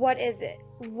 What is it?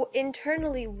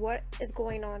 Internally, what is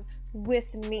going on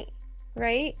with me,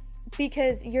 right?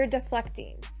 Because you're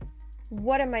deflecting.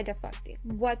 What am I deflecting?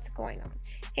 What's going on?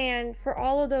 And for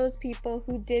all of those people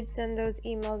who did send those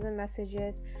emails and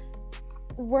messages,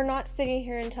 we're not sitting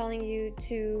here and telling you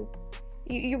to,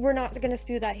 we're not going to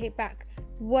spew that hate back.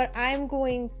 What I'm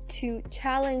going to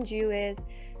challenge you is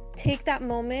take that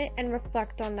moment and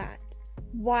reflect on that.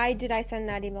 Why did I send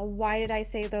that email? Why did I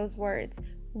say those words?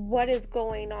 What is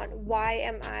going on? Why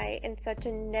am I in such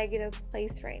a negative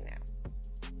place right now?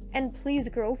 And please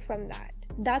grow from that.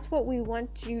 That's what we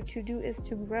want you to do, is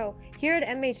to grow. Here at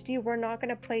MHD, we're not going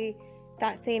to play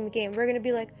that same game. We're going to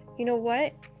be like, you know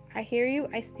what? I hear you.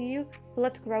 I see you.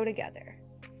 Let's grow together.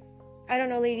 I don't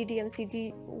know, Lady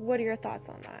DMC, what are your thoughts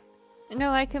on that?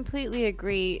 No, I completely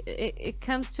agree. It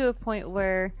comes to a point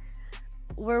where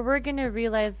we're going to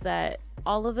realize that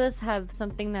all of us have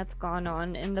something that's gone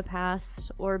on in the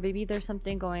past, or maybe there's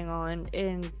something going on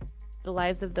in the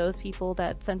lives of those people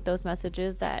that sent those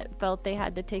messages, that felt they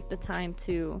had to take the time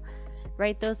to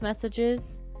write those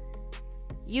messages.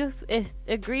 If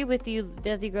agree with you,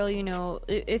 DesiGirl, you know,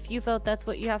 if you felt that's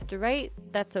what you have to write,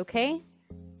 that's okay.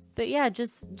 But yeah,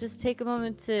 just take a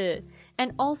moment to,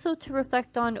 and also to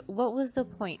reflect on, what was the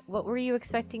point? What were you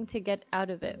expecting to get out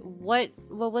of it? What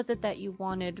was it that you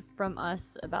wanted from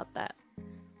us about that?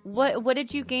 What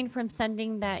did you gain from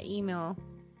sending that email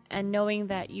and knowing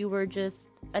that you were just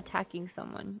attacking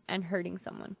someone and hurting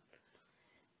someone?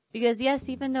 Because yes,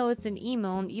 even though it's an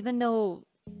email, and even though,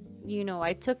 you know,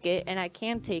 I took it and I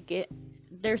can take it,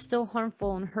 they're still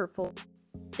harmful and hurtful.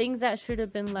 Things that should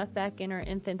have been left back in our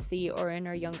infancy or in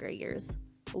our younger years.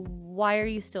 Why are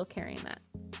you still carrying that?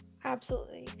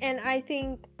 Absolutely. And I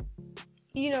think,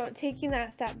 you know, taking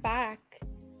that step back,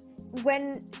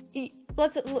 when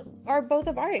both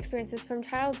of our experiences from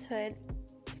childhood.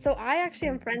 So I actually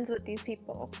am friends with these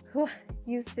people who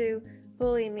used to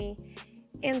bully me,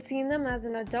 and seeing them as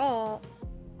an adult,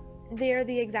 they're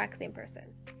the exact same person.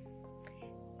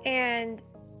 And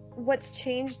what's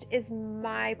changed is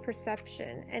my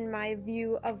perception and my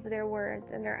view of their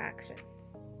words and their actions.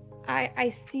 I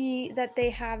see that they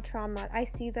have trauma. I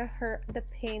see the hurt, the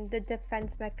pain, the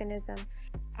defense mechanism.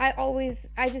 I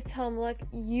just tell them, look,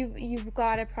 you've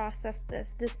got to process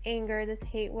this anger, this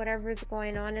hate, whatever's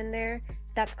going on in there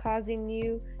that's causing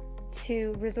you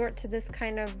to resort to this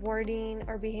kind of wording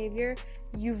or behavior.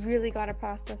 You really got to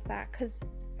process that, because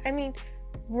I mean,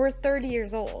 we're 30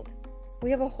 years old.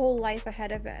 We have a whole life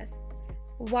ahead of us.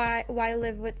 Why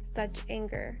live with such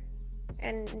anger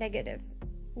and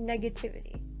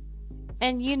negativity?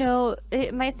 And you know,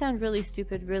 it might sound really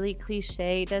stupid, really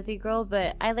cliche, DesiGirl,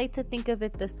 but I like to think of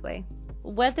it this way.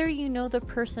 Whether you know the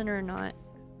person or not,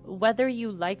 whether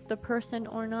you like the person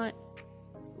or not,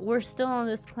 we're still on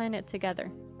this planet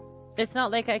together. It's not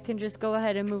like I can just go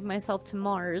ahead and move myself to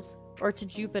Mars or to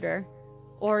Jupiter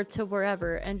or to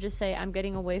wherever and just say I'm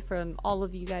getting away from all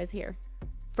of you guys here.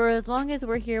 For as long as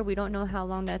we're here, we don't know how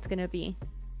long that's going to be.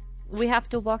 We have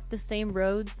to walk the same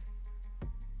roads.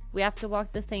 We have to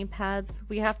walk the same paths.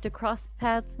 We have to cross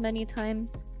paths many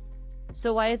times.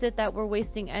 So why is it that we're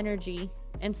wasting energy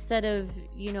instead of,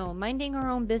 you know, minding our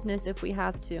own business if we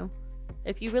have to?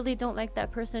 If you really don't like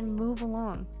that person, move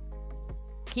along.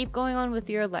 Keep going on with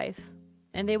your life,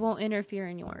 and they won't interfere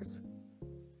in yours.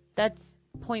 That's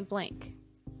point blank.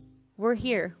 We're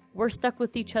here. We're stuck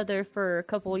with each other for a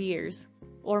couple years,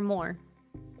 or more,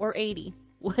 or 80,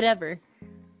 whatever.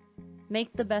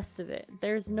 Make the best of it.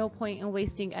 There's no point in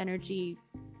wasting energy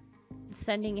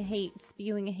sending hate,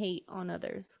 spewing hate on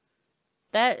others.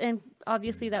 That, and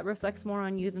obviously that reflects more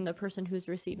on you than the person who's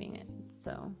receiving it,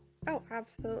 so. Oh,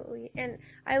 absolutely. And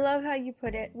I love how you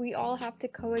put it. We all have to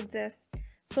coexist,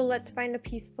 so let's find a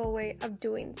peaceful way of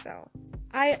doing so.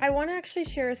 I want to actually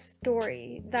share a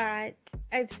story that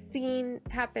I've seen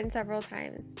happen several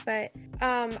times, but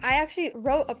I actually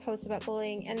wrote a post about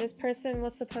bullying, and this person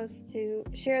was supposed to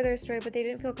share their story, but they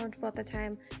didn't feel comfortable at the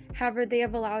time. However, they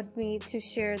have allowed me to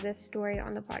share this story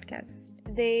on the podcast.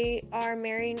 They are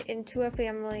married into a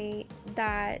family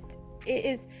that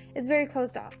is very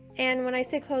closed off. And when I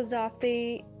say closed off,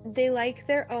 they like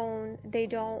their own. They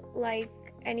don't like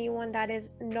anyone that is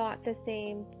not the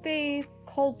same faith,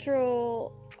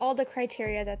 cultural, all the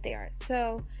criteria that they are.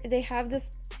 So they have this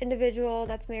individual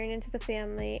that's married into the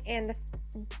family, and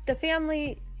the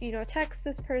family, you know, texts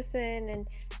this person, and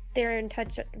they're in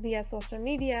touch via social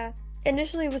media.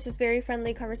 Initially, it was just very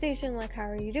friendly conversation, like, how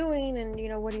are you doing? And, you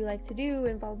know, what do you like to do?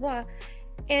 And blah, blah, blah.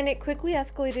 And it quickly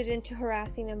escalated into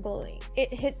harassing and bullying.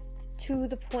 It hit to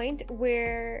the point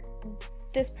where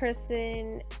this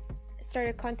person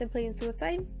started contemplating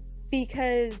suicide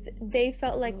because they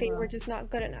felt like they were just not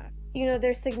good enough. You know,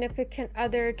 their significant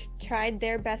other tried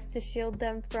their best to shield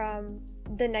them from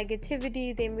the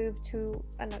negativity. They moved to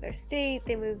another state.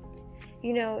 They moved,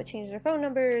 you know, changed their phone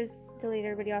numbers,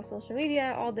 deleted everybody off social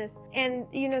media, all this. And,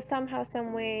 you know, somehow,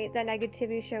 some way, that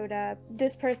negativity showed up.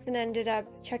 This person ended up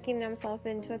checking themselves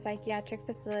into a psychiatric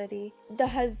facility. The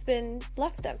husband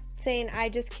left them, saying, I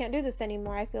just can't do this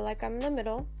anymore. I feel like I'm in the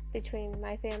middle between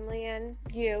my family and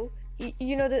you.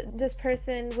 You know, that this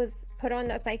person was put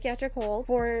on a psychiatric hold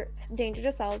for danger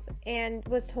to self and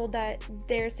was told that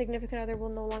their significant other will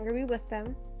no longer be with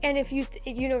them. And if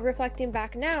you know, reflecting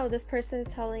back now, this person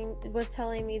was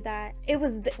telling me that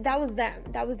that was them.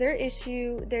 That was their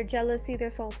issue, their jealousy,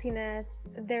 their saltiness,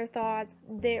 their thoughts,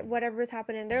 whatever's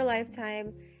happened in their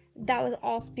lifetime. That was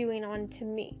all spewing on to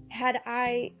me. Had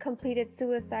I completed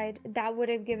suicide, that would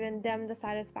have given them the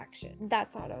satisfaction.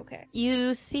 That's not okay.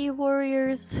 You see,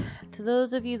 warriors, to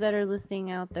those of you that are listening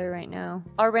out there right now,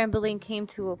 our rambling came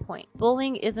to a point.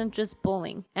 Bullying isn't just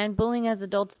bullying, and bullying as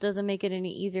adults doesn't make it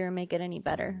any easier or make it any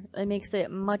better. It makes it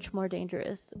much more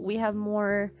dangerous. We have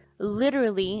more,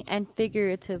 literally and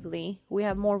figuratively, we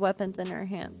have more weapons in our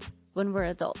hands when we're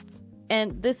adults.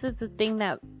 And this is the thing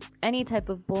that any type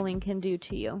of bullying can do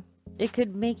to you. It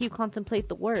could make you contemplate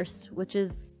the worst, which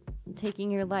is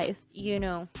taking your life. You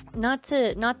know, not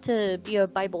to be a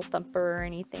Bible thumper or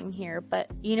anything here, but,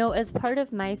 you know, as part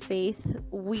of my faith,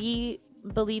 we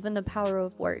believe in the power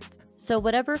of words. So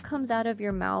whatever comes out of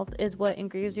your mouth is what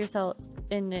engraves itself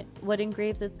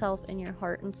in your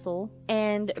heart and soul.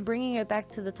 And bringing it back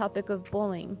to the topic of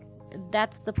bullying,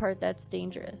 that's the part that's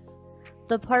dangerous.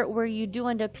 The part where you do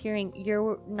end up hearing,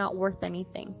 you're not worth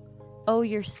anything. Oh,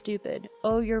 you're stupid.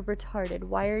 Oh, you're retarded.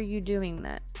 Why are you doing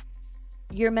that?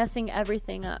 You're messing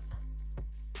everything up.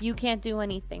 You can't do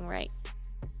anything right.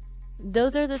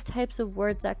 Those are the types of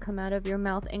words that come out of your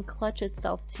mouth and clutch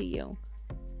itself to you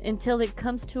until it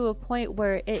comes to a point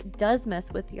where it does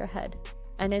mess with your head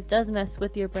and it does mess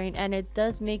with your brain and it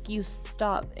does make you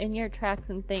stop in your tracks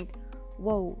and think,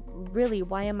 whoa, really,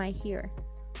 why am I here?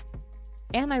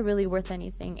 Am I really worth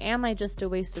anything? Am I just a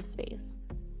waste of space?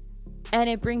 And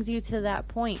it brings you to that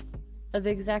point of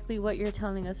exactly what you're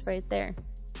telling us right there,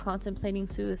 contemplating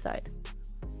suicide.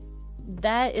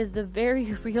 That is the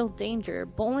very real danger.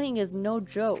 Bullying is no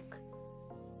joke.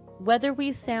 Whether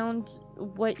we sound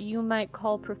what you might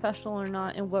call professional or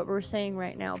not in what we're saying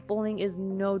right now, bullying is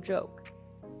no joke.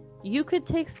 You could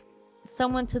take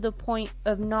someone to the point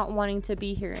of not wanting to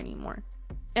be here anymore.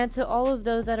 And to all of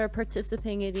those that are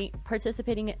participating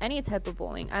in any type of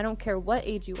bullying, I don't care what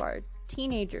age you are,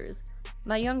 teenagers,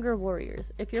 my younger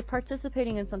warriors, if you're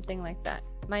participating in something like that,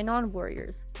 my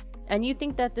non-warriors, and you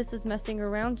think that this is messing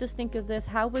around, just think of this.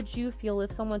 How would you feel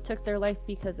if someone took their life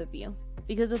because of you?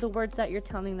 Because of the words that you're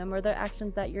telling them or the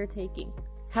actions that you're taking?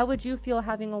 How would you feel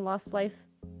having a lost life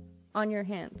on your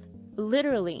hands?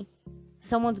 Literally,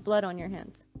 someone's blood on your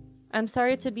hands. I'm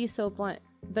sorry to be so blunt,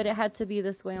 but it had to be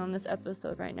this way on this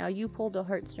episode right now. You pulled a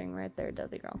heartstring right there,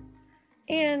 DesiGirl.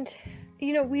 And,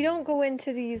 you know, we don't go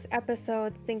into these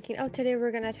episodes thinking, oh, today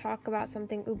we're going to talk about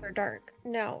something uber dark.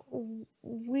 No,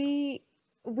 I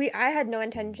had no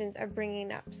intentions of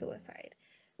bringing up suicide.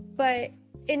 But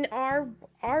in our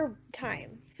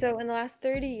time, so in the last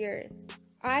 30 years,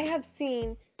 I have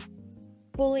seen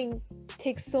bullying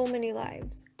take so many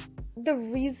lives. The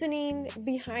reasoning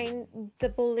behind the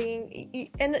bullying,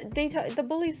 and the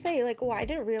bullies say, like, oh, I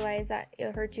didn't realize that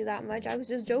it hurt you that much. I was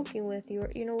just joking with you,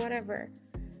 or, you know, whatever.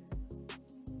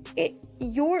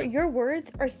 Your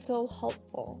words are so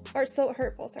helpful, or so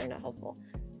hurtful. Sorry, not helpful.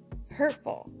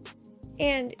 Hurtful.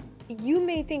 And you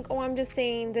may think, oh, I'm just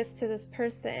saying this to this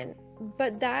person,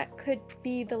 but that could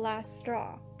be the last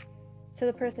straw to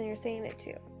the person you're saying it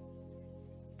to.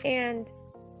 And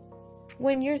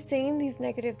when you're saying these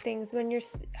negative things, when you're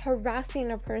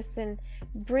harassing a person,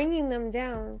 bringing them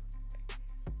down,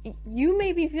 you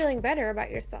may be feeling better about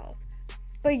yourself,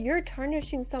 but you're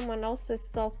tarnishing someone else's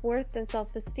self-worth and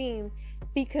self-esteem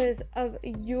because of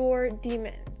your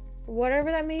demons, whatever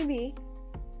that may be.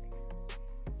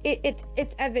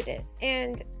 It's evident,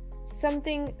 and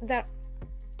something that,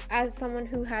 as someone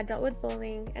who had dealt with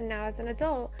bullying and now as an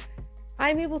adult,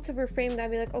 I'm able to reframe that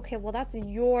and be like, okay, well, that's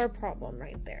your problem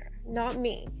right there, not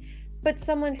me. But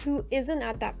someone who isn't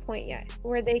at that point yet,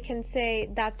 where they can say,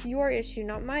 that's your issue,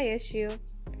 not my issue,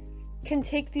 can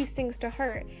take these things to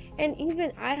heart. And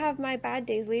even I have my bad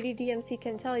days. Lady DMC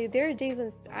can tell you, there are days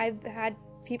when I've had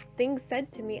things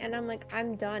said to me and I'm like,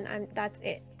 I'm done, that's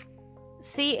it.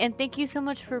 See, and thank you so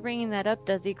much for bringing that up,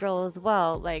 DesiGirl, as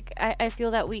well. Like, I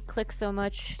feel that we click so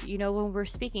much, when we're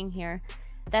speaking here.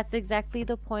 That's exactly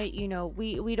the point,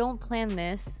 we don't plan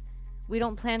this. We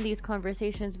don't plan these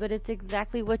conversations, but it's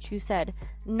exactly what you said.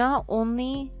 Not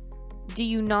only do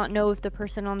you not know if the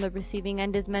person on the receiving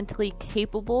end is mentally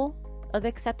capable of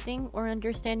accepting or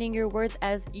understanding your words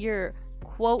as your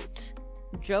quote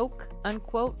joke,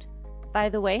 unquote. By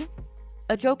the way,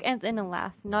 a joke ends in a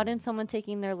laugh, not in someone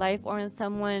taking their life or in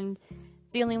someone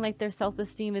feeling like their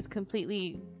self-esteem is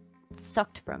completely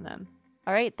sucked from them.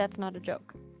 All right, that's not a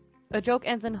joke. A joke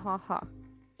ends in ha-ha.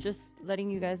 Just letting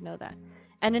you guys know that.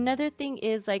 And another thing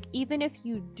is, like, even if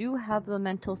you do have the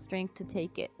mental strength to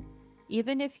take it,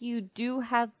 even if you do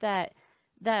have that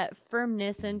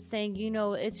firmness and saying,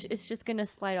 it's just gonna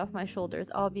slide off my shoulders,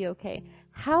 I'll be okay.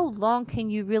 How long can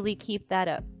you really keep that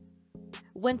up?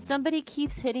 When somebody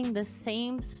keeps hitting the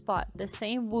same spot, the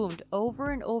same wound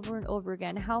over and over and over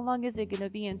again, how long is it gonna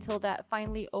be until that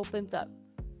finally opens up?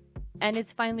 And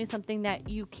it's finally something that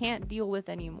you can't deal with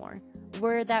anymore.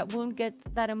 Where that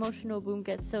emotional wound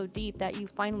gets so deep that you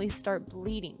finally start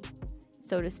bleeding,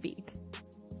 so to speak.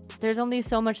 There's only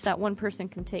so much that one person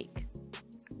can take.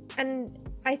 And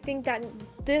I think that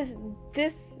this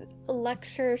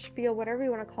lecture, spiel, whatever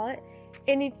you want to call it,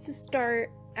 it needs to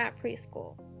start at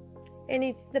preschool.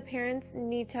 The parents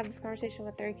need to have this conversation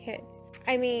with their kids.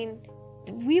 I mean,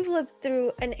 we've lived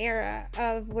through an era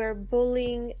of where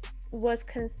bullying was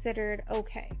considered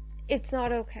okay. It's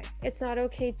not okay. It's not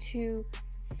okay to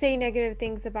say negative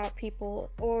things about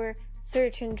people or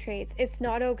certain traits. It's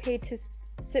not okay to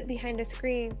sit behind a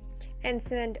screen and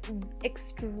send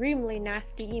extremely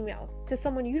nasty emails to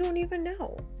someone you don't even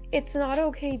know. It's not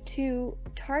okay to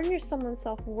tarnish someone's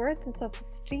self-worth and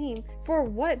self-esteem. For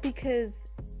what? Because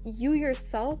you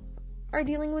yourself are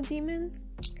dealing with demons?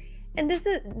 And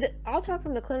I'll talk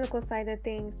from the clinical side of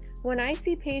things. When I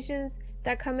see patients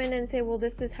that come in and say, well,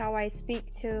 this is how I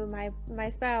speak to my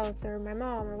spouse or my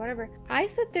mom or whatever, I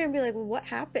sit there and be like, well, what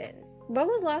happened? When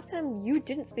was the last time you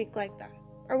didn't speak like that?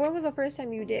 Or when was the first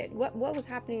time you did? What was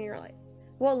happening in your life?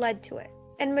 What led to it?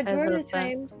 And majority of the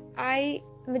times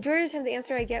the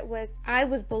answer I get was, I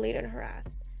was bullied and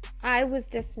harassed. I was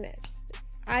dismissed.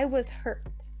 I was hurt.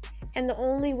 And the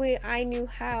only way I knew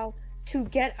how to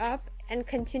get up and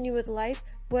continue with life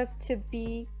was to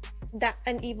be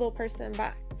an evil person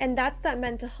back. And that's that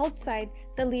mental health side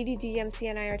that Lady DMC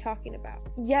and I are talking about.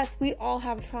 Yes, we all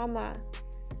have trauma,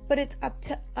 but it's up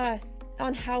to us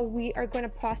on how we are going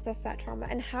to process that trauma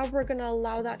and how we're going to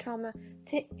allow that trauma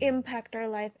to impact our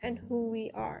life and who we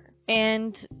are.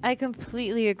 And I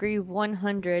completely agree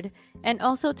 100. And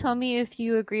also tell me if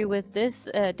you agree with this,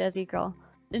 DesiGirl.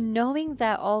 Knowing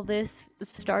that all this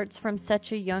starts from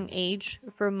such a young age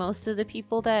for most of the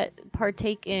people that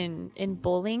partake in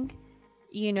bullying,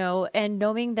 and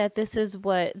knowing that this is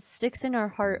what sticks in our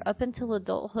heart up until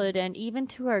adulthood and even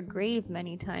to our grave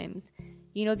many times,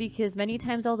 because many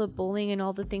times all the bullying and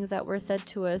all the things that were said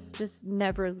to us just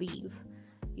never leave.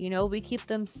 We keep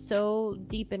them so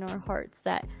deep in our hearts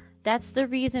that's the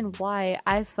reason why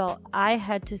I felt I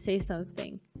had to say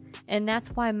something. And that's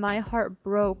why my heart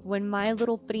broke when my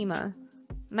little prima,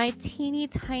 my teeny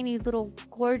tiny little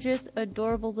gorgeous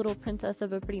adorable little princess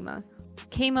of a prima,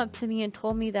 came up to me and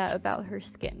told me that about her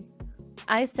skin.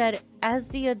 I said, as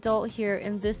the adult here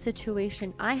in this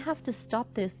situation, I have to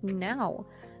stop this now.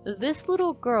 This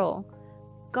little girl,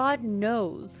 God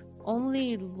knows,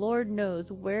 only Lord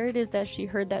knows where it is that she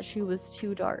heard that she was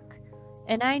too dark.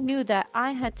 And I knew that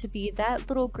I had to be that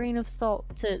little grain of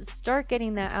salt to start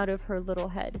getting that out of her little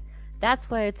head. That's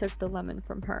why I took the lemon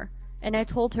from her. And I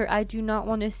told her, I do not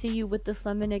want to see you with this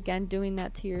lemon again doing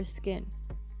that to your skin.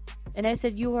 And I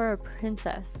said, you are a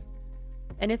princess.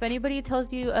 And if anybody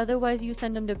tells you otherwise, you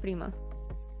send them to Prima.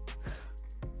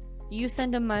 You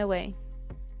send them my way.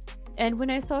 And when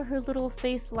I saw her little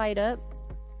face light up,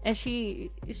 and she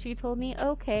told me,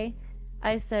 okay,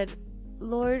 I said,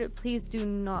 Lord, please do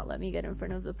not let me get in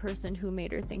front of the person who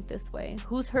made her think this way,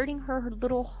 who's hurting her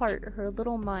little heart, her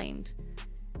little mind,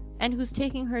 and who's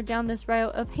taking her down this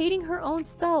route of hating her own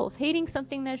self, hating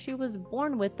something that she was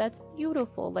born with that's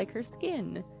beautiful, like her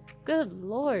skin. Good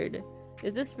Lord.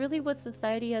 Is this really what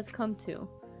society has come to?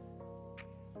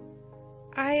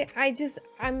 I'm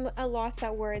at a loss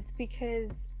at words,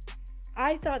 because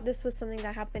I thought this was something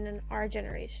that happened in our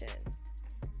generation.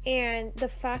 And the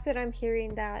fact that I'm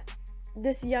hearing that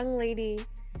this young lady,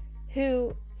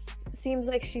 who seems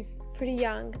like she's pretty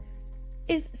young,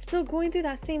 is still going through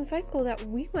that same cycle that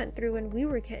we went through when we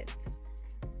were kids.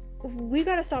 We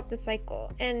gotta stop the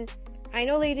cycle. And I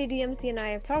know Lady DMC and I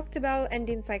have talked about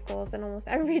ending cycles in almost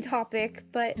every topic,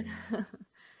 but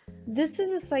This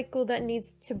is a cycle that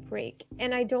needs to break.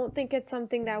 And I don't think it's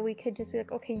something that we could just be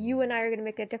like, okay, you and I are going to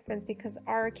make a difference because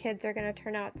our kids are going to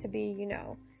turn out to be,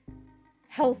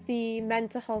 healthy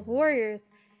mental health warriors.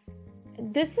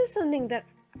 This is something that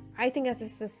I think as a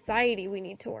society we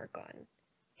need to work on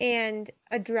and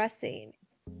addressing.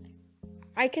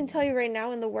 I can tell you right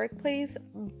now in the workplace,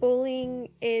 bullying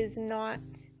is not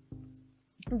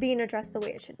being addressed the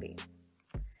way it should be.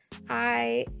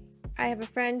 I have a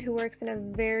friend who works in a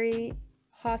very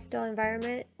hostile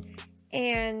environment,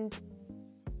 and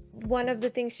one of the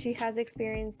things she has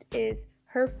experienced is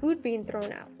her food being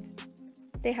thrown out.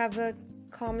 They have a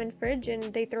common fridge and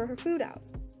they throw her food out.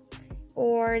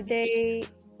 Or they,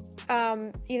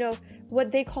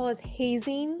 what they call as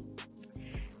hazing.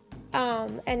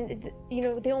 And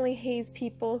they only haze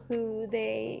people who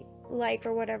they like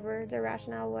or whatever their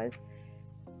rationale was.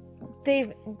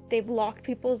 They've locked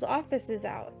people's offices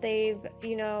out. They've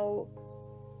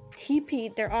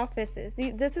TP'd their offices.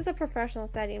 This is a professional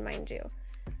setting, mind you,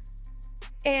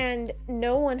 and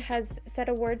no one has said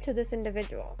a word to this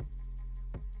individual.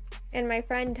 And my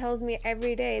friend tells me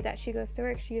every day that she goes to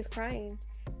work, she is crying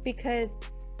because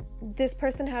this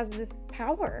person has this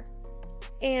power.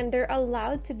 And they're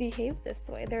allowed to behave this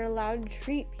way. They're allowed to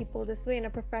treat people this way in a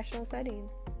professional setting.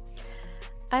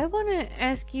 I want to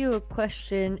ask you a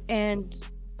question, and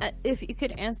if you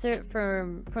could answer it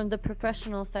from the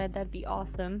professional side, that'd be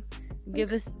awesome.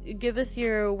 Give us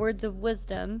your words of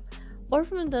wisdom, or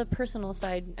from the personal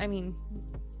side. I mean,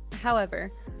 however.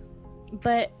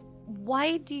 But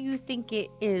why do you think it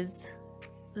is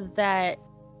that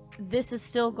this is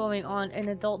still going on in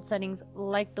adult settings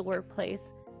like the workplace?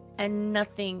 And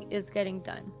nothing is getting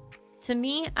done? To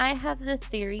me, I have the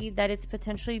theory that it's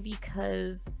potentially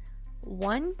because,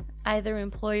 one, either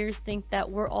employers think that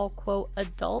we're all, quote,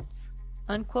 adults,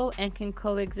 unquote, and can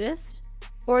coexist,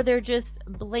 or they're just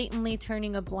blatantly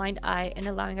turning a blind eye and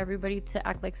allowing everybody to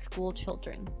act like school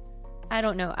children. I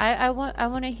don't know. I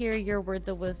want to hear your words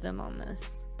of wisdom on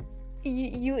this.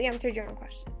 You answered your own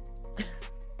question.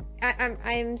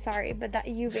 I'm sorry, but that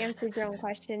you've answered your own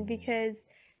question, because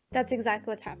that's exactly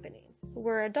what's happening.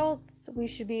 We're adults. We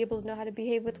should be able to know how to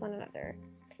behave with one another.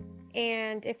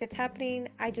 And if it's happening,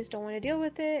 I just don't want to deal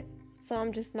with it. So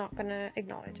I'm just not going to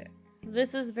acknowledge it.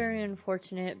 This is very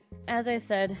unfortunate. As I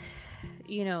said,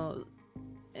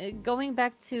 going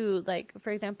back to, like,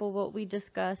 for example, what we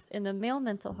discussed in the male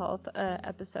mental health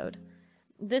episode,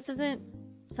 this isn't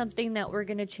something that we're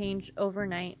going to change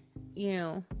overnight.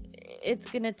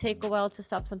 It's going to take a while to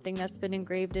stop something that's been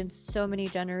engraved in so many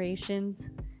generations,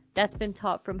 that's been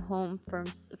taught from home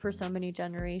for so many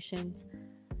generations.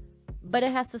 But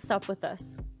it has to stop with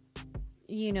us.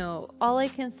 All I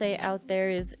can say out there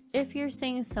is, if you're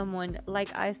seeing someone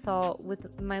like I saw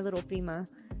with my little prima,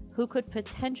 who could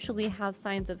potentially have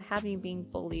signs of being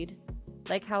bullied,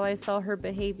 like how I saw her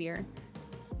behavior,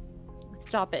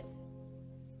 stop it.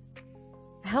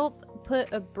 Help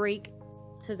put a break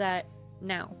to that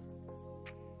now.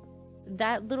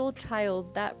 That little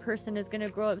child, that person is going to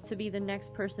grow up to be the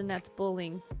next person that's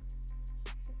bullying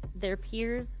their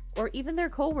peers or even their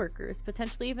coworkers,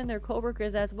 potentially even their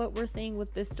coworkers, as what we're seeing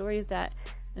with this stories that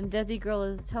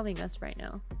DesiGirl is telling us right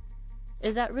now.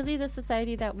 Is that really the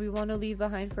society that we want to leave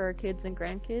behind for our kids and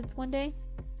grandkids one day?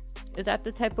 Is that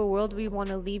the type of world we want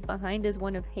to leave behind, is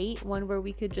one of hate, one where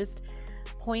we could just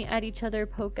point at each other,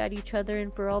 poke at each other,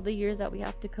 and for all the years that we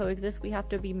have to coexist, we have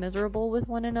to be miserable with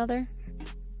one another?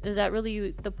 Is that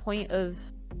really the point of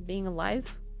being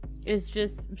alive? Is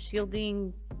just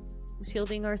shielding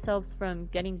ourselves from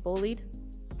getting bullied?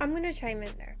 I'm going to chime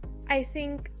in there. I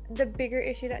think the bigger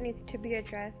issue that needs to be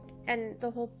addressed, and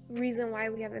the whole reason why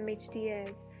we have MHD,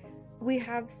 is we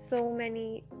have so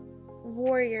many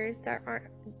warriors that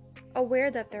aren't aware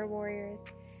that they're warriors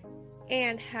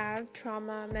and have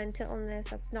trauma, mental illness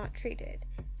that's not treated.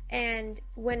 And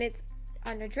when it's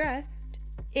unaddressed,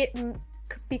 it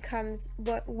becomes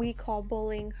what we call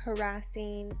bullying,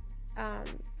 harassing,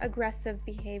 aggressive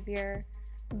behavior,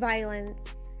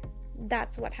 violence.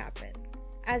 That's what happens.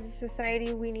 As a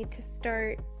society, we need to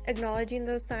start acknowledging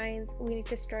those signs. We need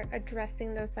to start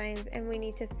addressing those signs, and we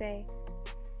need to say,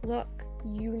 look,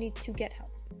 you need to get help.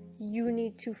 You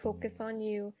need to focus on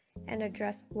you and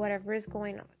address whatever is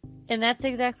going on. And that's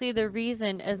exactly the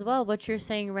reason as well, what you're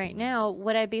saying right now.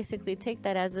 What I basically take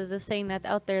that as is a saying that's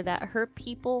out there that hurt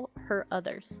people hurt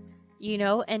others,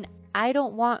 and I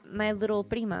don't want my little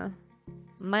prima,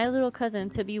 my little cousin,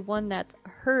 to be one that's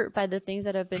hurt by the things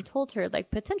that have been told her, like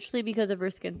potentially because of her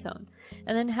skin tone,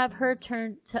 and then have her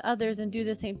turn to others and do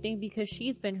the same thing because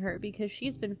she's been hurt, because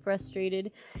she's been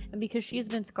frustrated, and because she's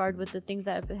been scarred with the things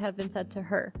that have been said to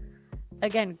her.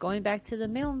 again, going back to the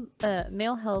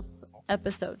male health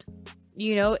episode,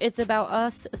 you know, it's about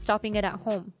us stopping it at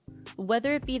home.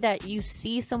 Whether it be that you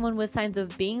see someone with signs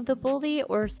of being the bully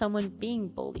or someone being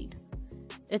bullied,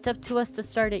 it's up to us to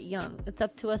start it young. It's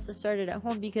up to us to start it at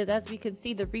home, because as we can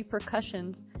see, the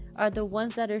repercussions are the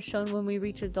ones that are shown when we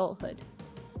reach adulthood.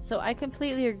 So I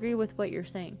completely agree with what you're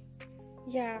saying.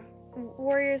 Yeah.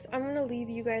 Warriors, I'm going to leave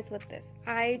you guys with this.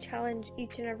 I challenge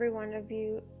each and every one of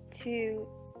you to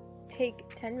take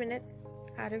 10 minutes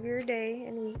out of your day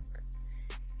and week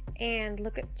and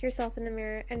look at yourself in the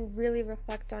mirror and really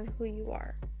reflect on who you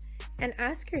are. And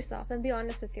ask yourself and be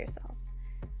honest with yourself.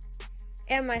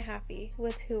 Am I happy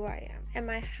with who I am? Am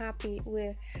I happy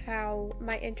with how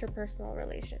my interpersonal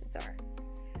relations are?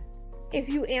 If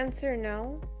you answer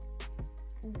no,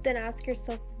 then ask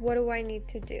yourself, what do I need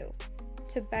to do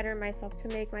to better myself, to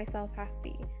make myself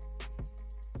happy?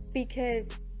 Because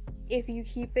if you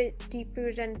keep it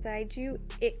deep-rooted inside you,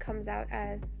 it comes out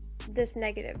as this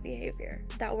negative behavior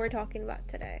that we're talking about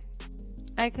today.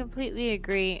 I completely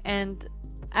agree, and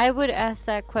I would ask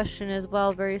that question as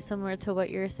well, very similar to what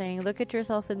you're saying. Look at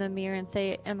yourself in the mirror and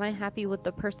say, am I happy with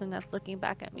the person that's looking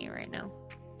back at me right now?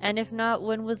 And if not,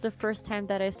 when was the first time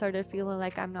that I started feeling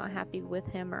like I'm not happy with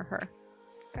him or her?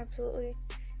 Absolutely.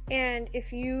 And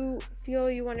if you feel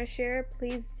you want to share,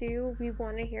 please do. We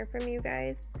want to hear from you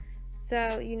guys.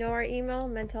 So you know our email,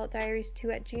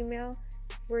 mentaldiaries2@gmail.com.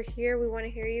 We're here. We want to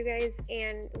hear you guys.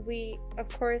 And we, of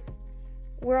course,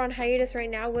 we're on hiatus right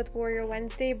now with Warrior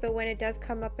Wednesday, but when it does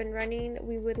come up and running,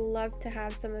 we would love to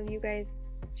have some of you guys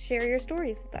share your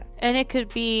stories with us. And it could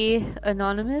be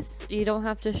anonymous. You don't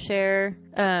have to share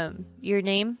your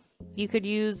name. You could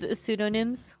use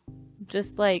pseudonyms,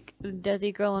 just like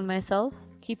DesiGirl and myself.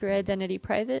 Keep your identity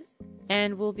private,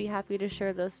 and we'll be happy to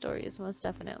share those stories, most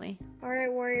definitely. All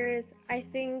right, Warriors, I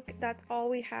think that's all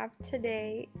we have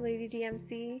today. Lady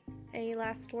DMC, any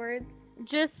last words?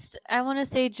 I want to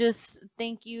say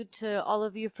thank you to all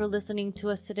of you for listening to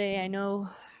us today. I know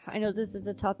this is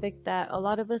a topic that a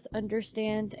lot of us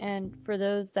understand, and for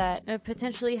those that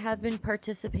potentially have been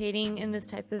participating in this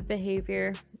type of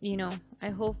behavior, you know, I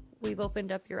hope we've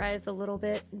opened up your eyes a little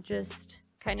bit, just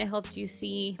kind of helped you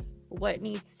see what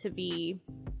needs to be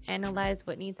analyzed,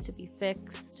 what needs to be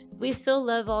fixed. We still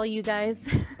love all you guys,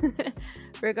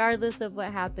 regardless of what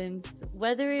happens,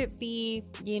 whether it be,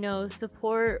 you know,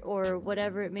 support or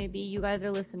whatever it may be. You guys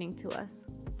are listening to us.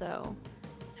 So,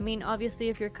 I mean, obviously,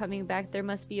 if you're coming back, there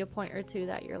must be a point or two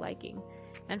that you're liking.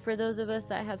 And for those of us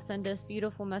that have sent us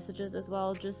beautiful messages as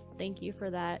well, just thank you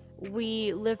for that.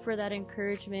 We live for that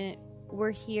encouragement.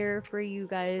 We're here for you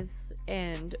guys,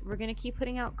 and we're gonna keep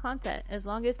putting out content. As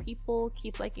long as people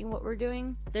keep liking what we're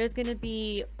doing, there's gonna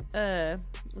be a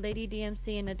Lady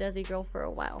DMC and a DesiGirl for a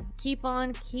while. Keep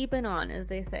on keeping on, as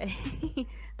they say.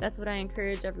 That's what I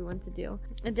encourage everyone to do.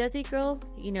 And DesiGirl,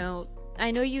 you know, I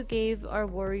know you gave our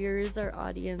warriors, our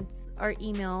audience, our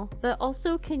email, but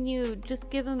also can you just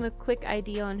give them a quick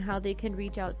idea on how they can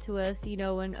reach out to us, you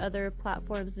know, in other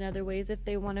platforms and other ways, if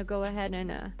they want to go ahead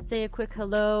and say a quick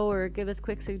hello or give us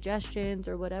quick suggestions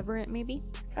or whatever it may be?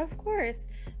 Of course.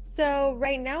 So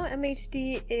right now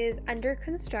MHD is under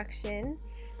construction,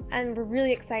 and we're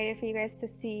really excited for you guys to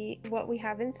see what we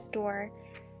have in store.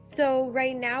 So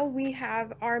right now we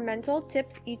have our mental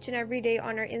tips each and every day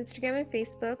on our Instagram and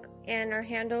Facebook, and our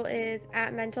handle is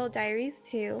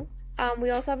 @mentaldiaries2.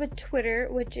 We also have a Twitter,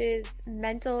 which is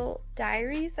Mental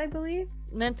Diaries, I believe.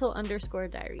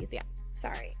 Mental_diaries, yeah.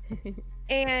 Sorry.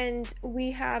 And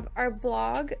we have our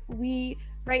blog. We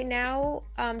right now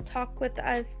Meet With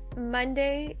Us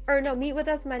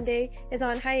Monday is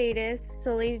on hiatus,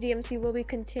 so Lady DMC will be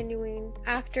continuing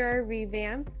after our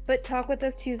revamp. But Talk With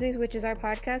Us Tuesdays, which is our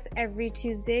podcast, every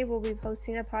Tuesday we'll be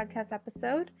posting a podcast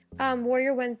episode.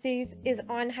 Warrior Wednesdays is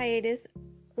on hiatus.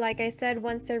 Like I said,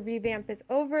 once the revamp is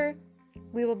over,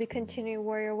 we will be continuing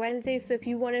Warrior Wednesdays. So if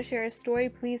you want to share a story,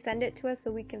 please send it to us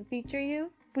so we can feature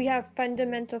you. We have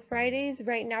Fundamental Fridays.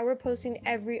 Right now we're posting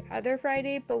every other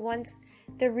Friday, but once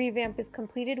the revamp is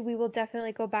completed, we will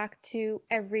definitely go back to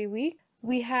every week.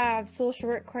 We have Social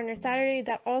Work Corner Saturday,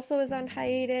 that also is on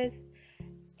hiatus.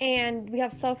 And we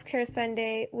have Self-Care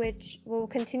Sunday, which will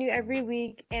continue every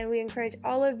week. And we encourage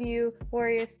all of you,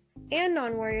 warriors and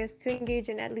non-warriors, to engage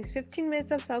in at least 15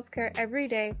 minutes of self-care every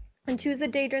day, and choose a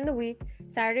day during the week,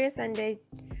 Saturday or Sunday,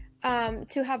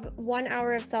 to have 1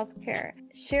 hour of self-care.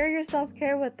 Share your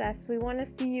self-care with us. We want to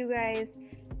see you guys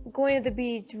going to the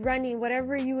beach, running,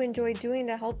 whatever you enjoy doing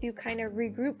to help you kind of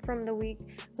regroup from the week.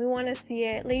 We want to see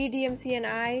it. Lady DMC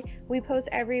and we post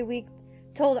every week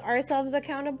to hold ourselves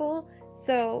accountable.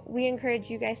 So we encourage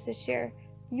you guys to share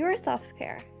your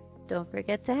self-care. Don't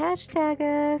forget to hashtag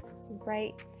us.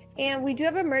 Right. And we do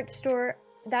have a merch store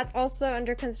that's also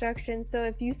under construction. So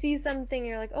if you see something and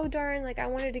you're like, oh darn, like I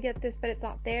wanted to get this, but it's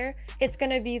not there, it's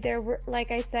gonna be there.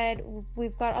 Like I said,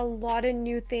 we've got a lot of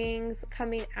new things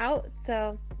coming out.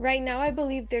 So right now I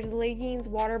believe there's leggings,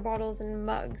 water bottles, and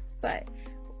mugs, but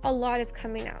a lot is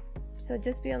coming out. So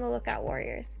just be on the lookout,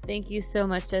 Warriors. Thank you so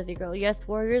much, DesiGirl. Yes,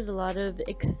 Warriors, a lot of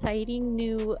exciting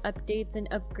new updates and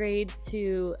upgrades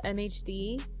to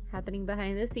MHD happening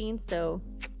behind the scenes. So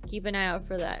keep an eye out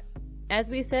for that. As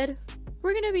we said,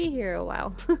 we're going to be here a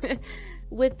while.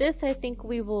 With this, I think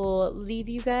we will leave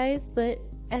you guys. But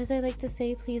as I like to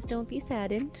say, please don't be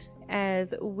saddened,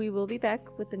 as we will be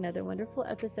back with another wonderful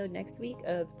episode next week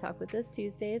of Talk With Us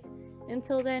Tuesdays.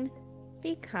 Until then,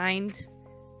 be kind,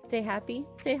 stay happy,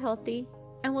 stay healthy,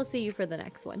 and we'll see you for the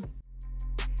next one.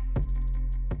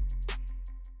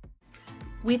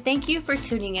 We thank you for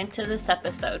tuning into this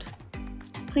episode.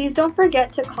 Please don't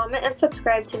forget to comment and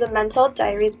subscribe to the Mental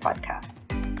Diaries podcast.